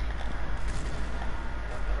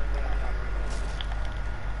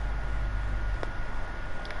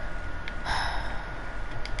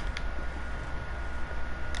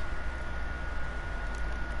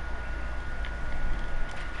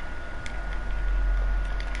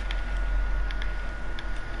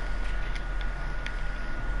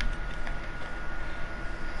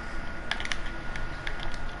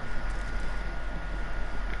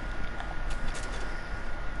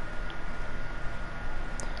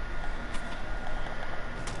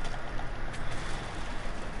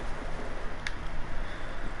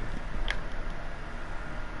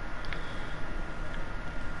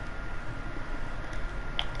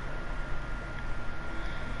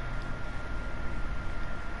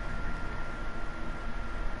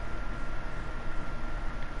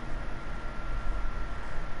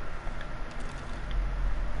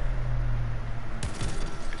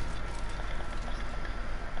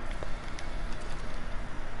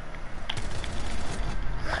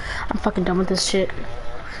 I'm fucking done with this shit.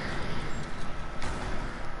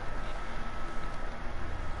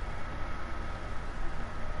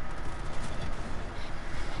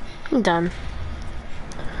 I'm done.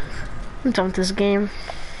 I'm done with this game.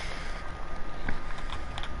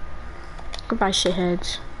 Goodbye,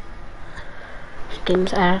 shitheads. This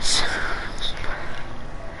game's ass.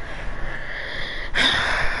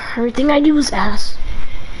 Everything I do is ass.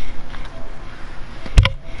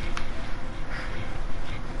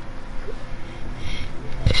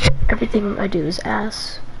 Everything I do is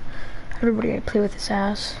ass. Everybody I play with is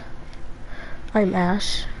ass. I'm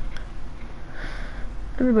ass.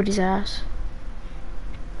 Everybody's ass.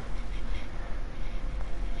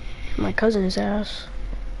 My cousin is ass.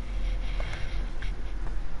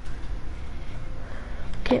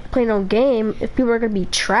 Can't play no game if people are gonna be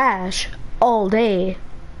trash all day.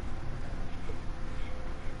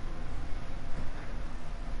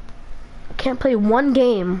 Can't play one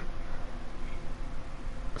game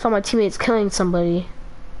without my teammates killing somebody.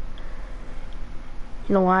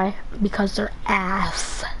 You know why? Because they're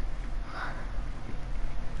ass.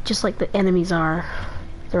 Just like the enemies are.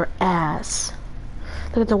 They're ass.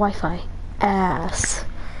 Look at the Wi-Fi. Ass.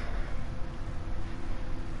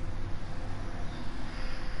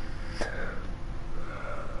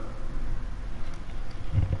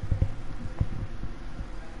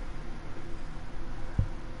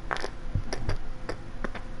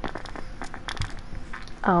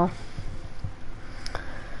 Oh.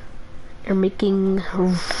 You're making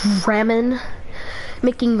ramen?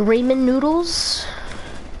 Making ramen noodles?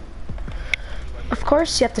 Of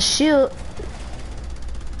course, you have to shoot.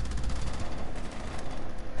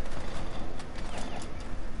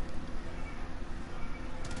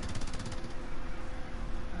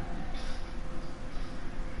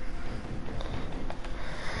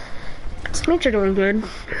 Teammates are doing good.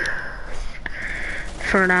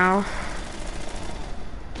 For now.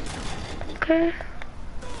 Okay.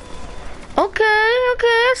 Okay,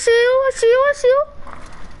 I see you.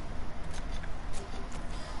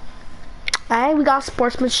 Alright, we got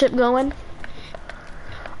sportsmanship going.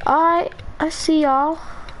 Alright, I see y'all.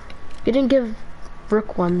 You didn't give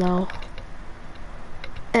Rook one though.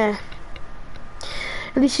 At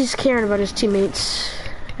least he's caring about his teammates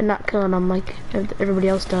and not killing them like everybody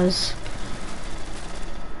else does.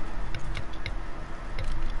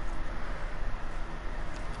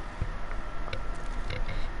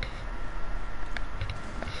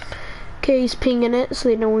 Okay, he's pinging it so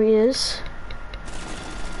they know where he is.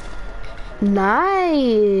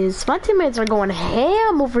 Nice! My teammates are going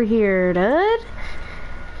ham over here, dude.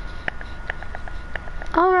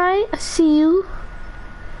 Alright, I see you.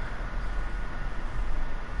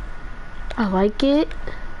 I like it.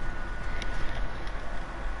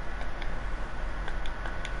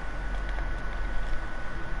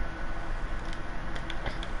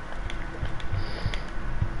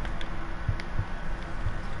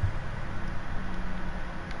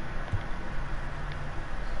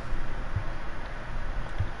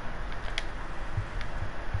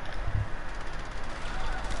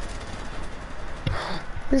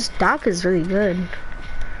 This doc is really good.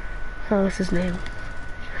 Oh, what's his name?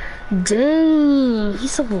 Dang,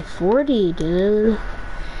 he's level 40, dude.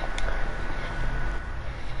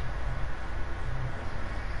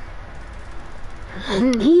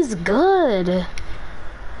 And he's good.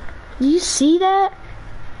 Do you see that?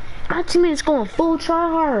 My teammate's going full try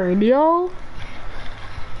hard, yo.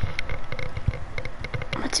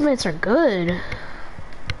 My teammates are good.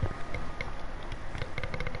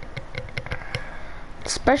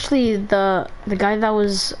 Especially the guy that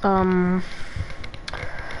was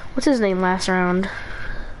what's his name last round?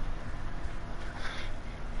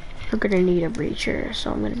 I'm gonna need a breacher,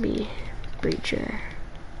 so I'm gonna be breacher.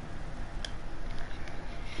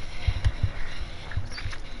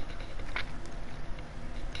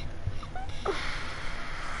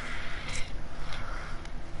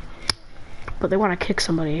 But they want to kick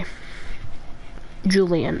somebody.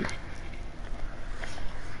 Julian.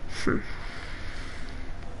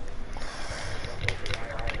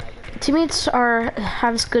 Teammates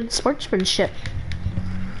have good sportsmanship.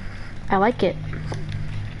 I like it.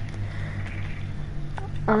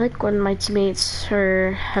 I like when my teammates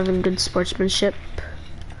are having good sportsmanship.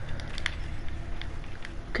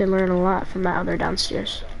 Can learn a lot from that other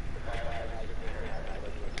downstairs.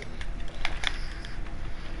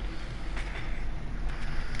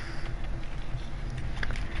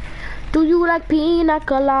 Do you like pina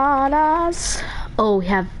coladas? Oh, we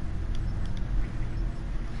have.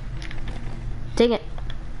 Dang it.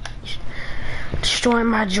 Destroying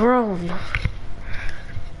my drone.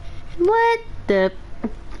 What the?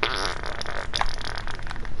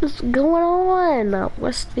 What's going on?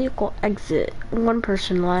 West vehicle exit. One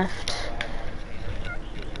person left.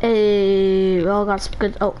 Hey, we all got some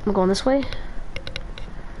good. Oh, I'm going this way.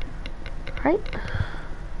 Right?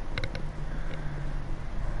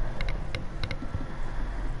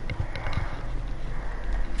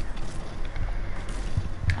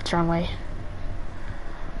 That's the wrong way.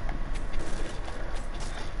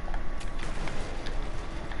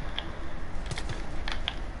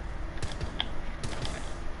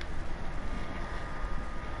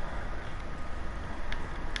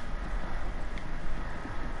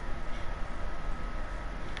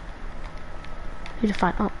 Need to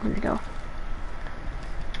find. Oh, there we go.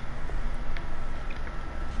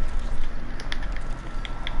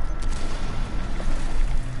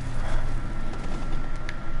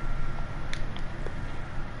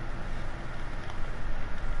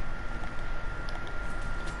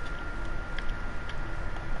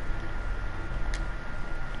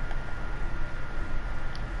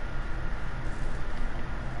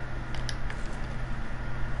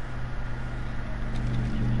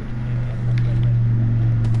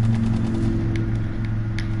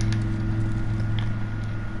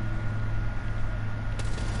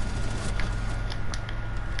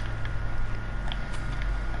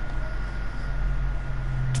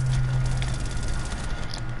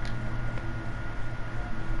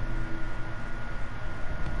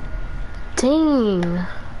 Dang.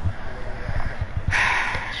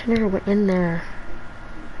 Should never went in there.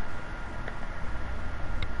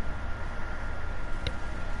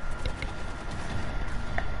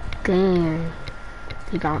 Dang.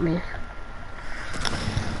 You got me.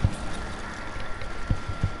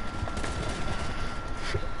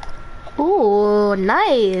 Ooh,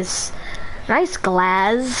 nice. Nice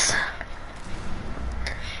glass.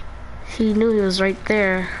 He knew he was right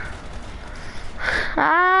there.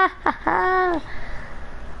 Ah, ha, ha.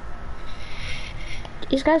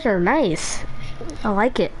 These guys are nice. I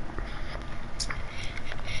like it.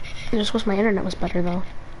 I just wish my internet was better though.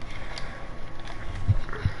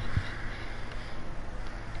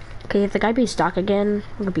 Okay, if the guy beats Doc again,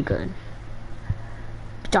 we're gonna be good.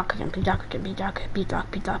 Beat Doc again, beat Doc again, beat Doc, beat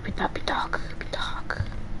Doc, beat Doc, beat Doc, beat Doc, beat Doc.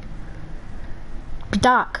 Beat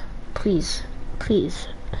Doc, please, please.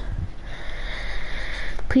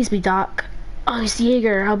 Please be Doc. Oh, he's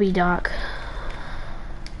Jaeger, I'll be Doc.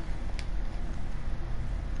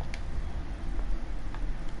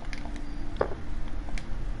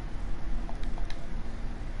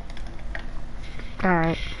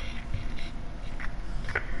 Alright.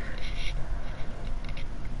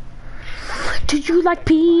 Did you like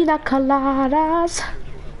pina coladas?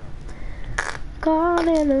 Gone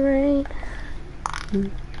in the rain.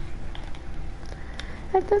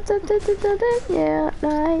 Yeah,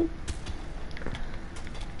 night.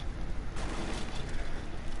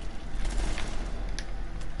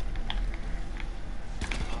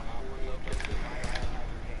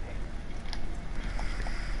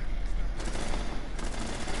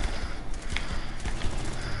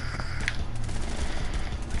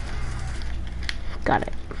 Got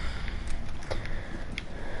it.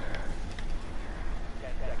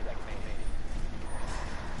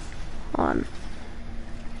 On.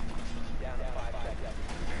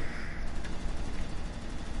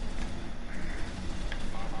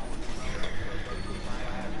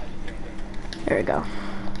 There we go.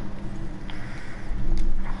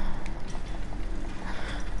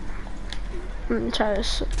 Let me try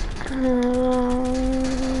this.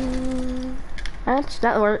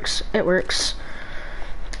 That works. It works.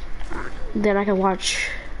 Then I can watch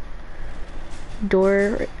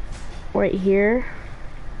door right here.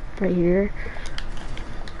 Right here.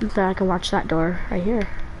 Then I can watch that door right here.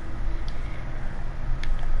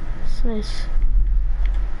 It's nice.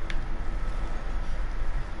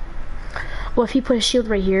 Well, if he put a shield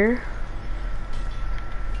right here.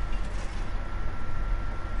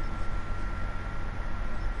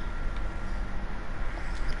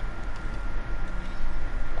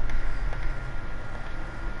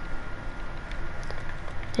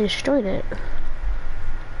 They destroyed it.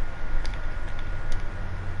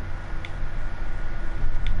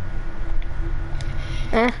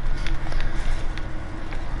 Eh.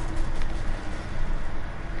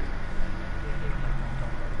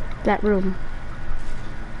 That room.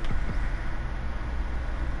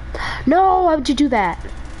 No, why would you do that?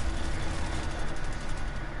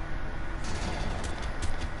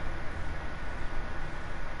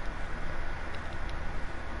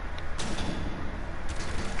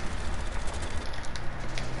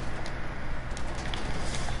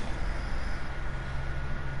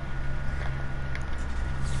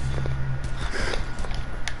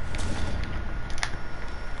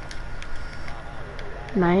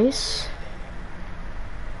 Nice.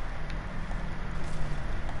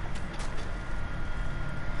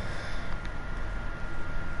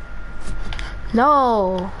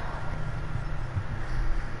 No.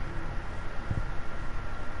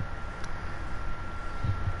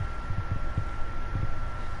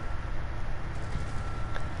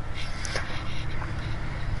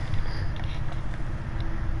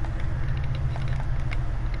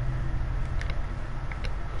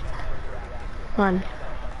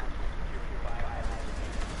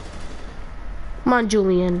 Come on,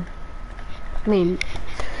 Julian. I mean,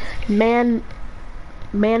 Manim.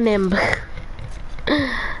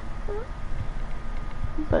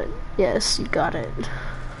 But yes, you got it.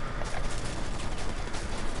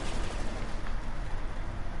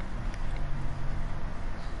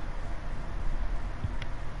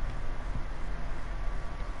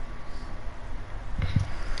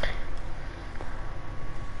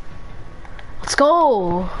 Let's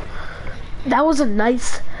go. That was a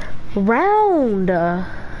nice round. That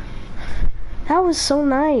was so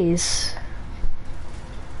nice.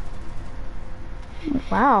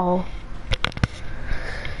 Wow.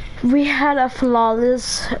 We had a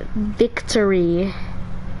flawless victory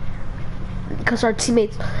because our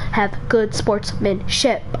teammates have good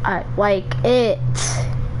sportsmanship. I like it.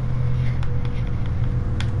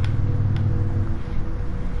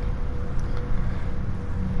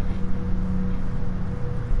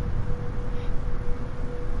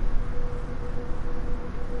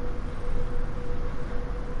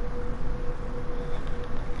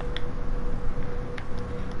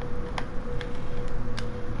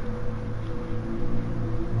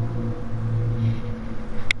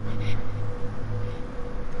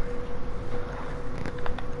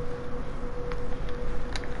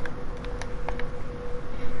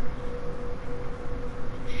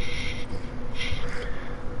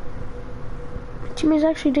 Teammates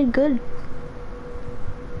actually did good.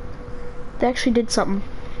 They actually did something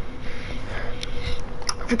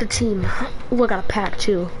for the team. Oh, I got a pack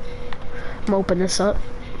too. I'm gonna open this up.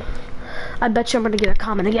 I bet you I'm gonna get a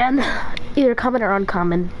common again. Either common or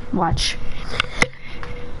uncommon. Watch.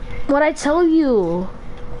 What'd I tell you?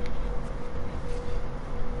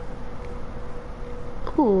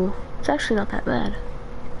 Ooh, it's actually not that bad.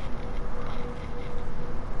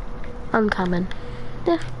 Uncommon.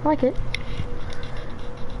 Yeah, I like it.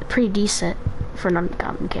 Pretty decent for an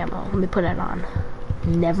uncommon camo. Let me put it on.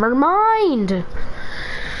 Never mind.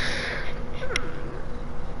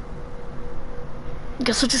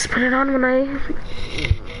 Guess I'll just put it on when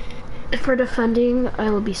if we're defending, I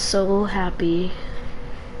will be so happy.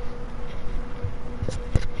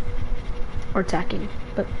 Or attacking,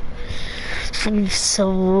 but I'm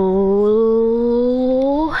so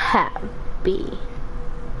happy.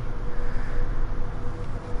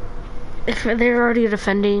 If they're already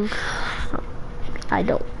defending, I'm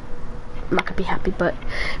not gonna be happy. But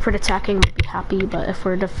if we're attacking, I'll be happy. But if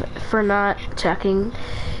we're not attacking,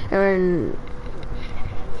 and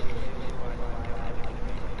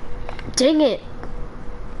dang it,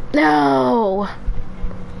 no,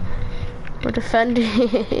 we're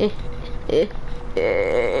defending.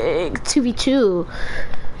 2v2.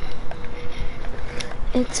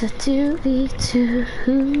 It's a 2v2.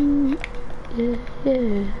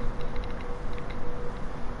 Yeah.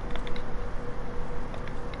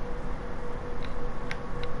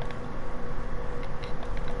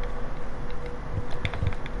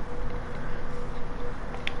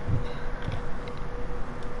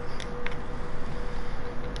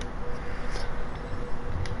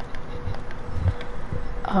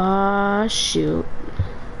 Shoot.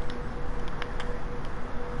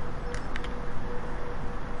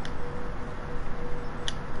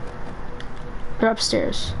 They're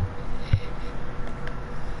upstairs.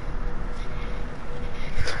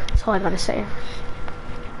 That's all I gotta say.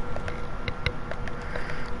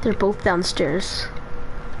 They're both downstairs.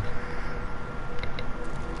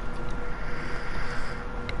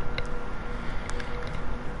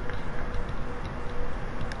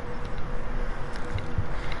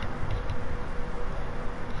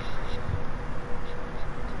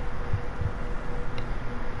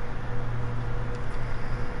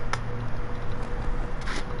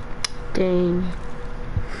 Dang.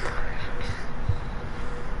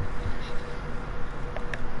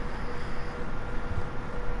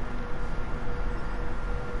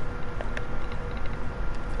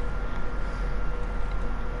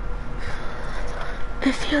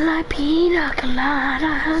 I feel like pina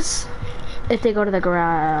coladas. If they go to the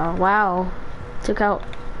garage, wow. Took out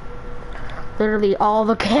literally all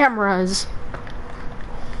the cameras.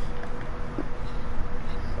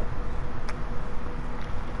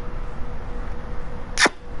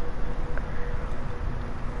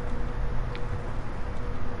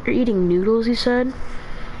 You're eating noodles, you said?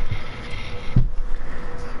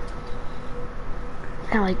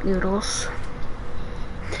 I like noodles.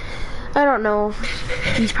 I don't know.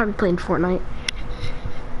 He's probably playing Fortnite.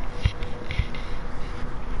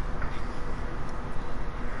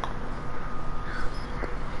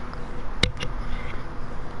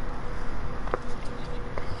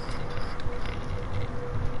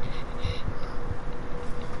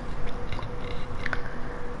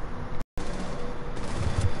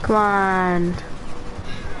 Come on.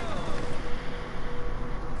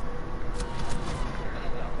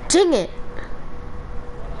 Dang it.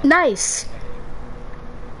 Nice.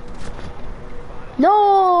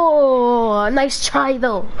 No. Nice try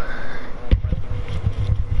though.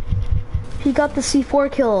 He got the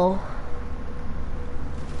C4 kill.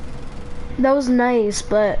 That was nice,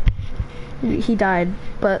 but he died.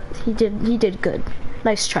 But he did good.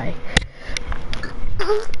 Nice try.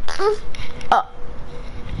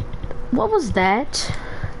 What was that?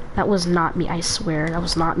 That was not me, I swear. That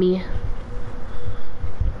was not me.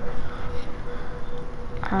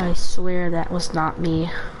 I swear that was not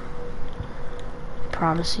me. I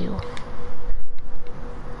promise you.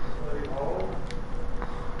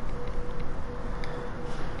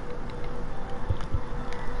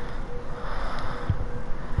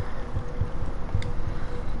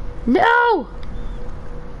 No!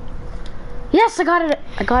 Yes, I got it.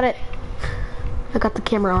 I got it. I got the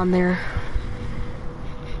camera on there.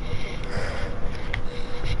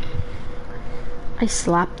 I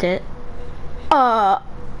slapped it.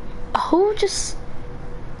 Who just...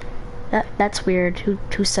 That's weird.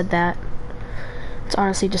 Who said that? It's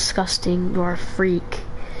honestly disgusting. You're a freak.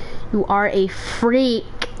 You are a freak.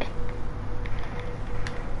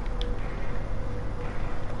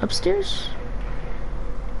 Upstairs?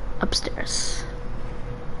 Upstairs.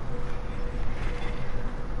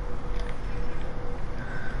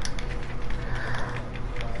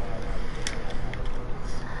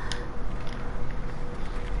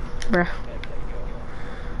 Bruh.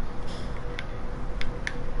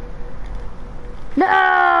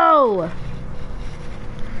 No!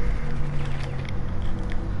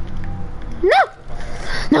 No!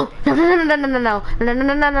 No! No! No! No! No! No! No! No! No!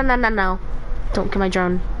 No! No! No! No! No! No! Don't kill my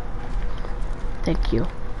drone. Thank you.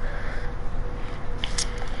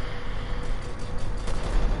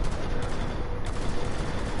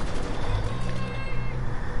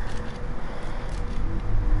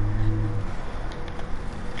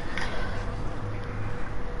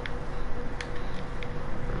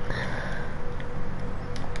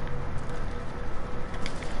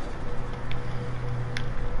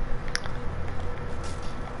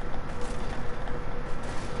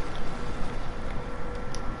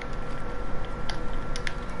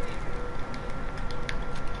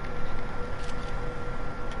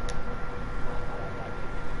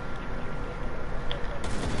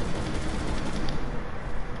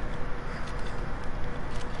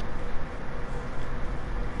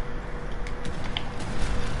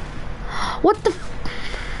 What the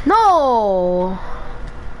f— No!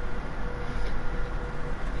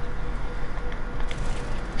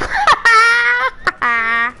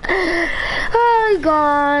 Oh my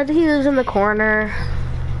god, he was in the corner.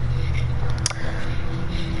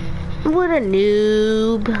 What a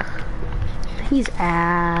noob. He's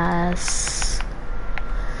ass.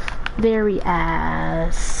 Very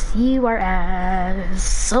ass. You are ass.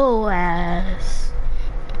 So ass.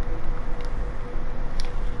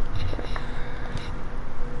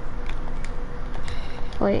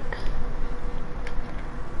 Wait.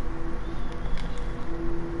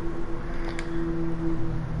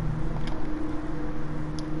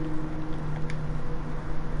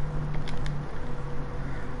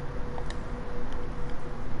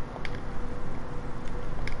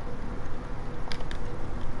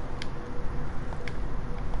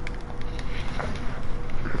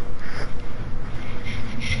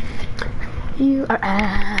 You are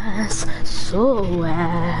ass, so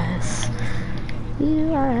ass.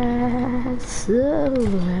 You are ass, so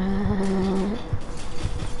ass.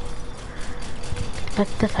 What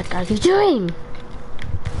the fuck are you doing?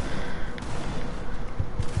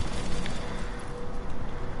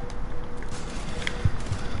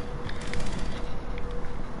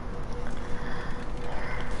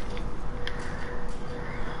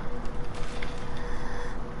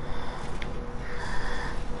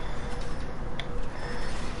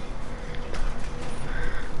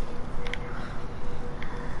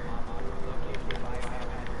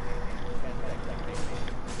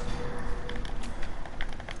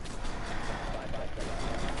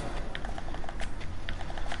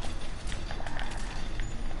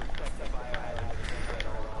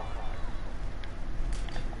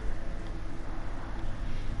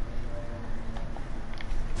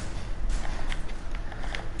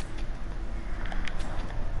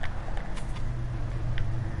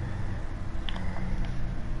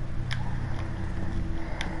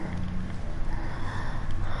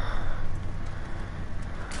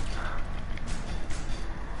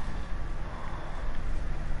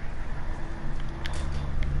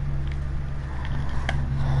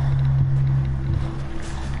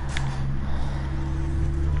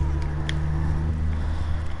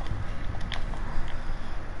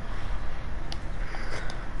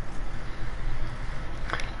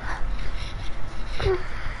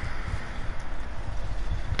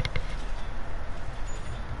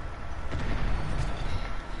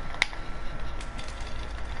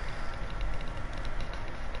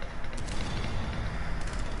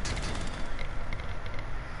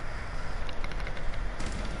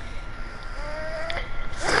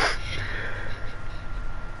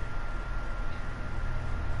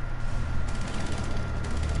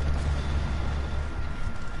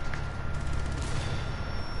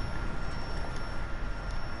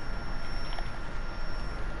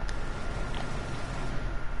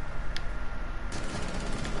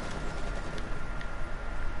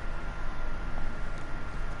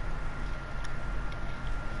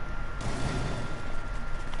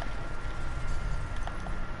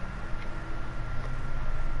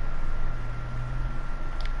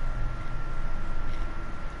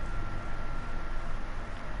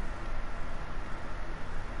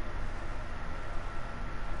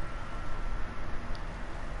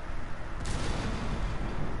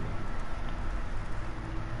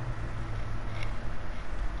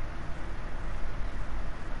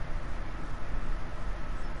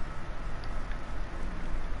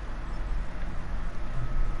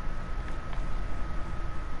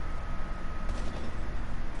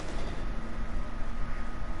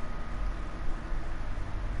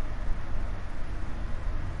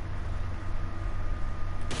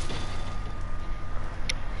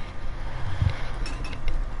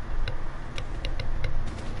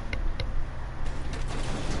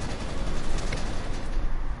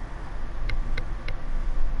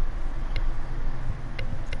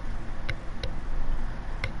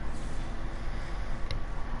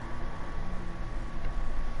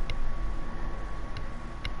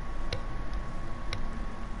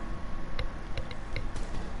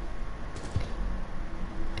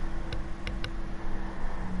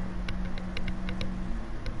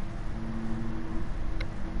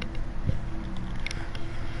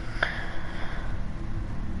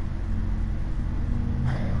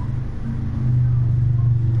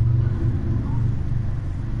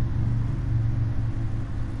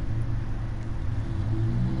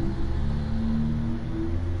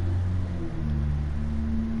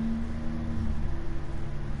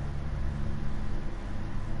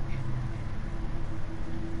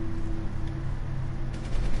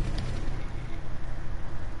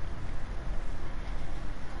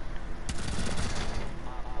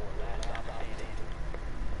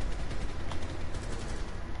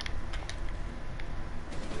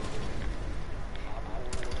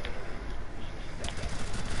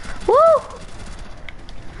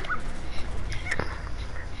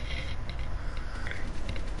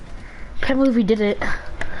 can't believe we did it.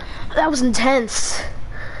 That was intense.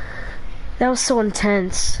 That was so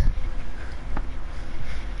intense.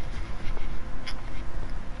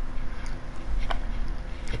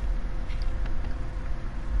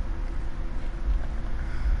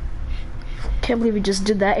 Can't believe we just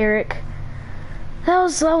did that, Eric. That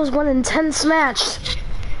was one intense match.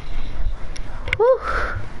 Woo.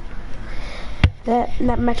 That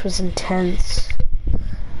match was intense.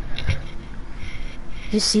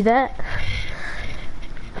 You see that?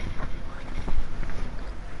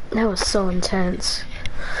 That was so intense.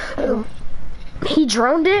 He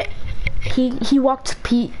droned it. He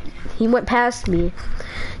went past me.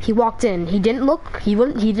 He walked in. He didn't look. He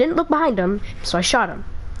didn't look behind him. So I shot him.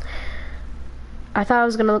 I thought I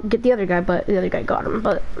was gonna get the other guy, but the other guy got him.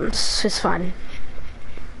 But it's fine.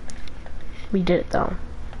 We did it though.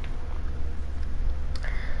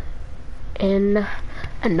 In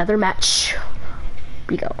another match,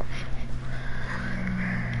 we go.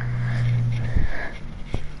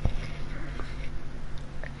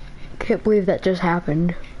 Can't believe that just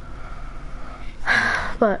happened.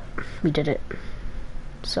 But we did it.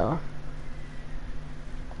 So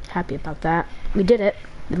happy about that. We did it,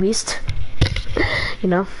 at least. You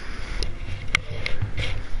know.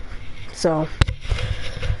 So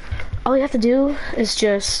all you have to do is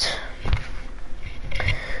just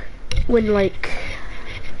win like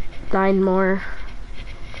 9 more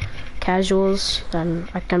casuals, then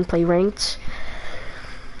I can play ranked.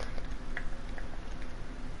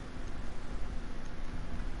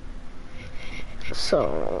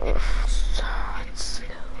 So let's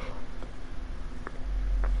go.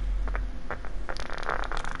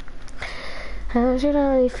 How should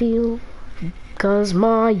I feel? Cause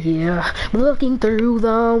looking through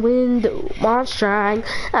the window, March trying.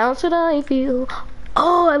 How should I feel?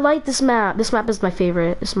 Oh, I like this map. This map is my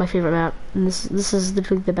favorite. This is my favorite map. And this is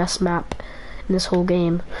literally the best map in this whole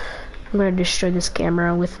game. I'm gonna destroy this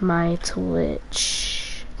camera with my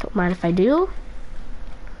Twitch. Don't mind if I do.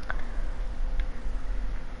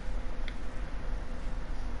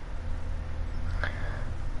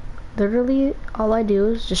 Literally, all I do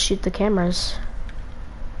is just shoot the cameras.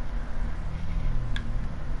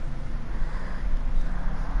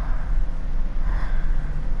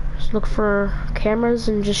 Just look for cameras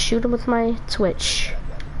and just shoot them with my Twitch.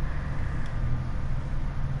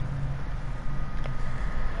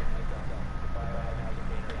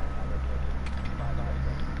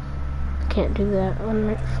 Can't do that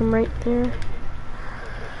one from right there.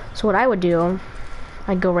 So what I would do,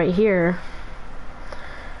 I'd go right here.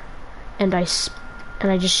 And I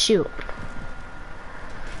just shoot.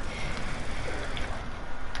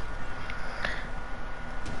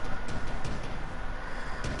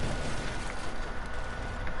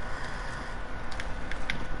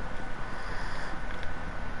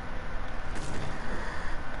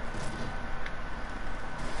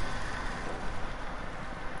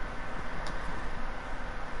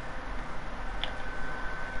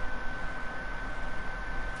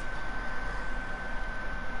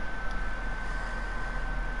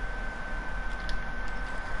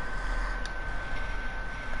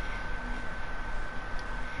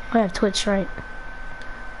 I have Twitch, right?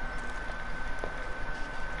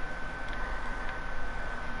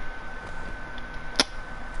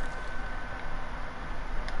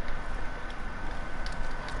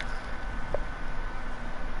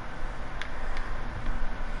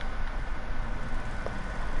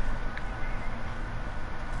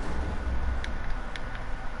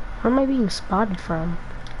 Where am I being spotted from?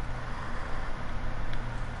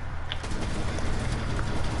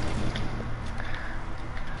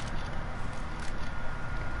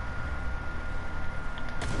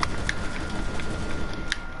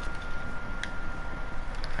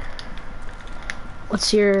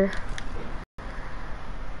 What's your...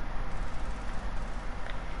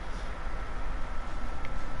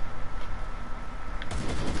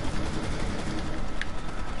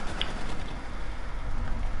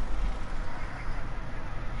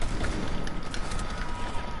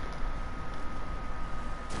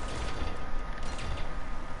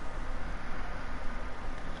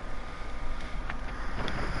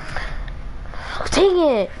 Dang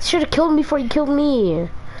it! Should have killed me before you killed me.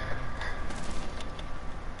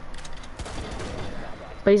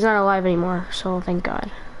 But he's not alive anymore, so thank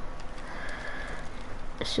God.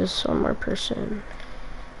 It's just one more person.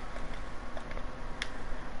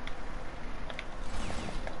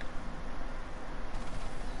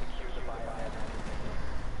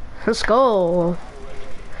 Let's go.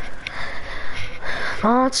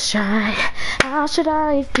 Let's try. How should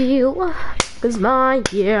I feel? 'Cause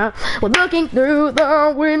we're looking through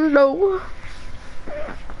the window.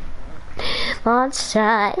 on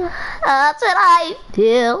time. That's what I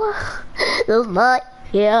do. This my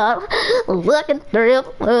yeah, looking through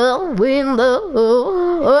the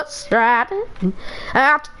window, strutting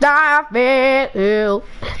out to dive in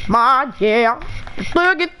my yeah,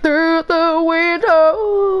 looking through the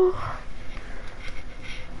window.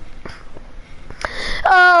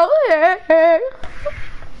 Oh yeah,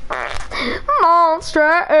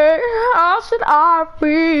 monster, how should I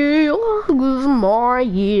feel? This my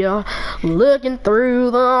yeah, looking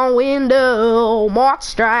through the window,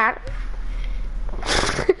 monster.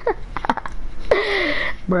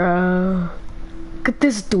 Bro, look at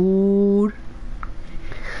this dude.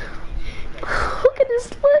 Look at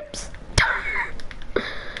his lips.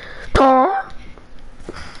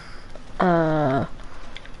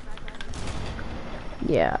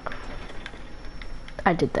 Yeah,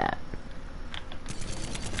 I did that.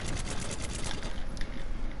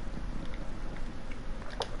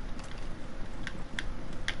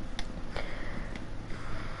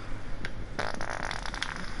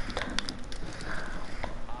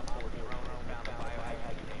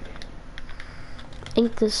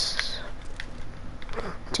 Ain't this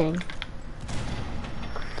dang.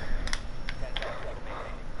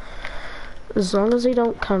 As long as they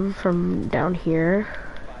don't come from down here,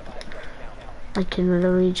 I can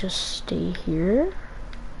literally just stay here.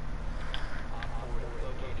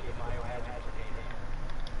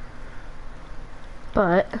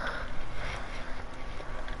 But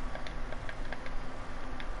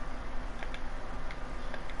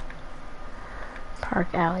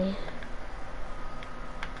Park Alley.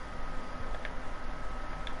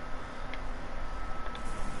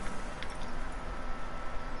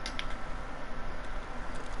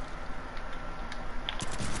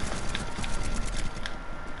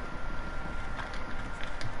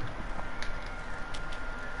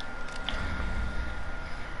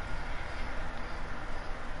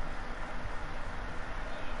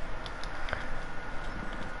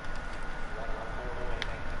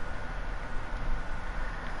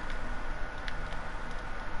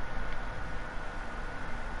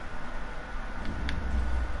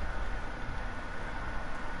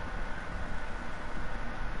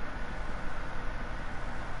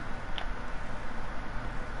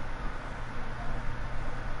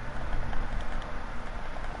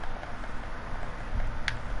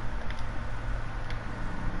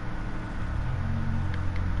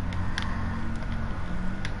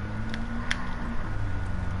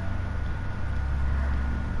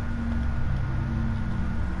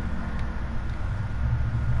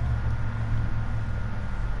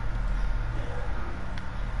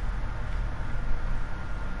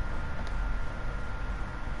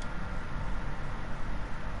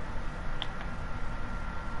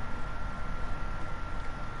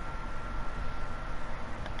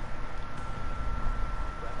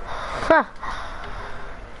 Huh.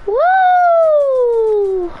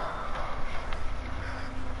 Woo!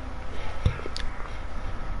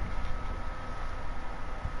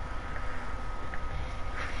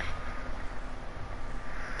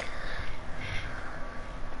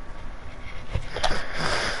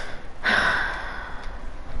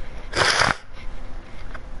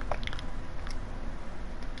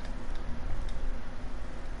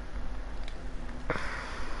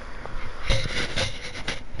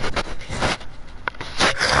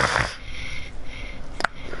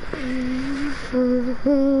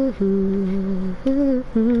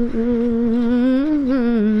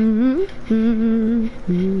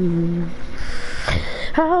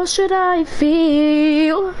 How should I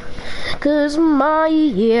feel? 'Cause my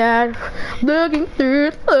ear looking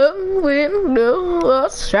through the window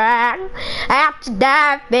was trying after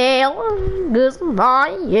that feel. 'Cause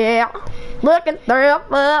my ear looking through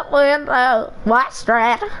the window was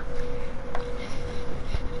trying.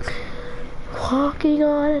 Walking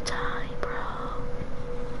on a tightrope.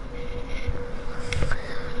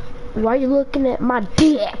 Why are you looking at my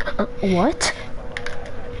dick? What?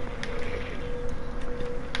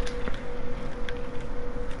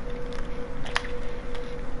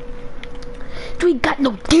 You ain't got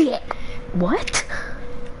no dick. What?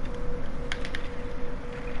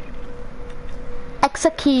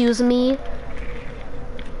 Excuse me.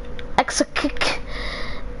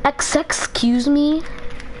 Excuse me.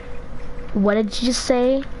 What did you just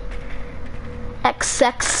say?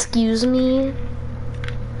 Excuse me.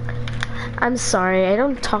 I'm sorry, I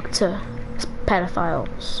don't talk to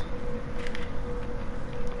pedophiles.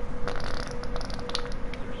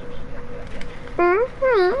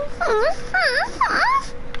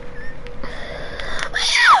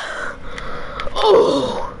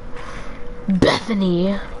 Oh,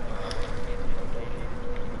 Bethany.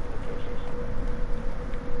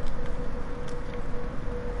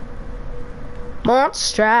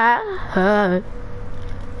 Monster.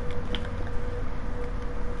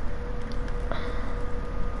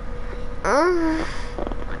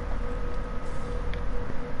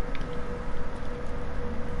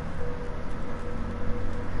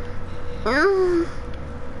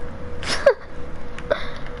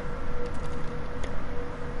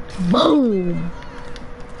 Boom.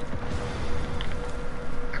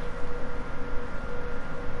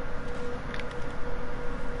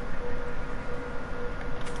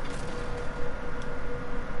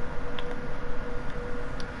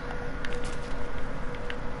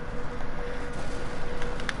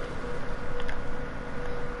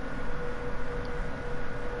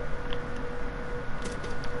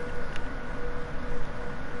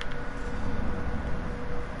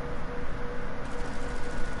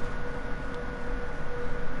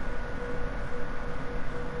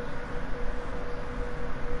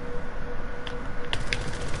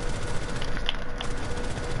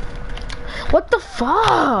 What the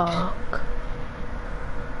fuck?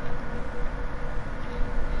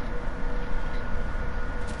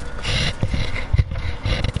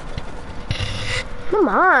 Come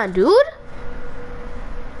on, dude.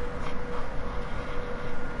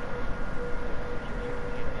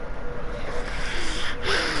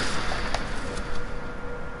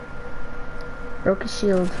 Broke his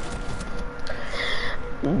shield.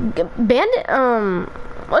 Bandit,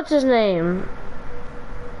 what's his name?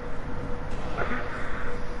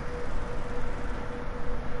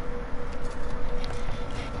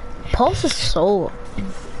 Pulse is so...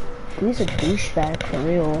 He's a douchebag for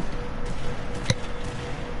real.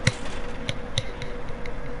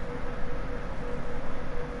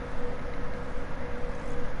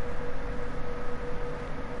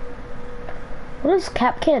 What is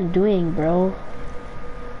Capcan doing, bro?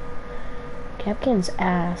 Capcan's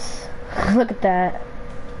ass. Look at that.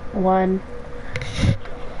 1.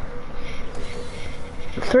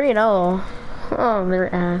 3-0. Oh,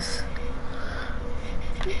 their ass.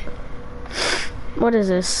 What is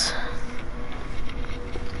this?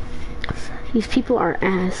 These people are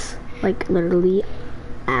ass. Like, literally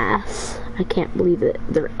ass. I can't believe it.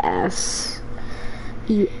 They're ass.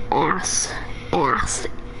 You ass. Ass.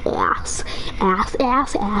 Ass. Ass,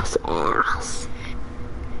 ass, ass, ass.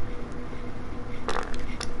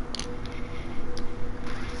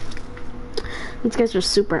 These guys are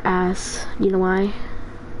super ass. You know why?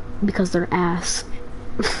 Because they're ass.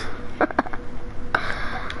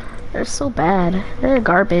 They're so bad. They're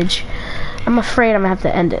garbage. I'm afraid I'm gonna have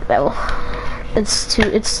to end it though. I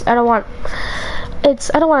don't want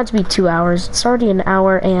it to be 2 hours. It's already an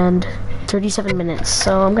hour and 37 minutes,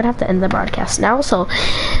 so I'm gonna have to end the broadcast now. So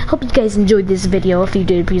hope you guys enjoyed this video. If you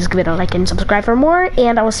did, please give it a like and subscribe for more,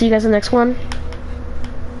 and I will see you guys in the next one.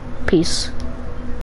 Peace.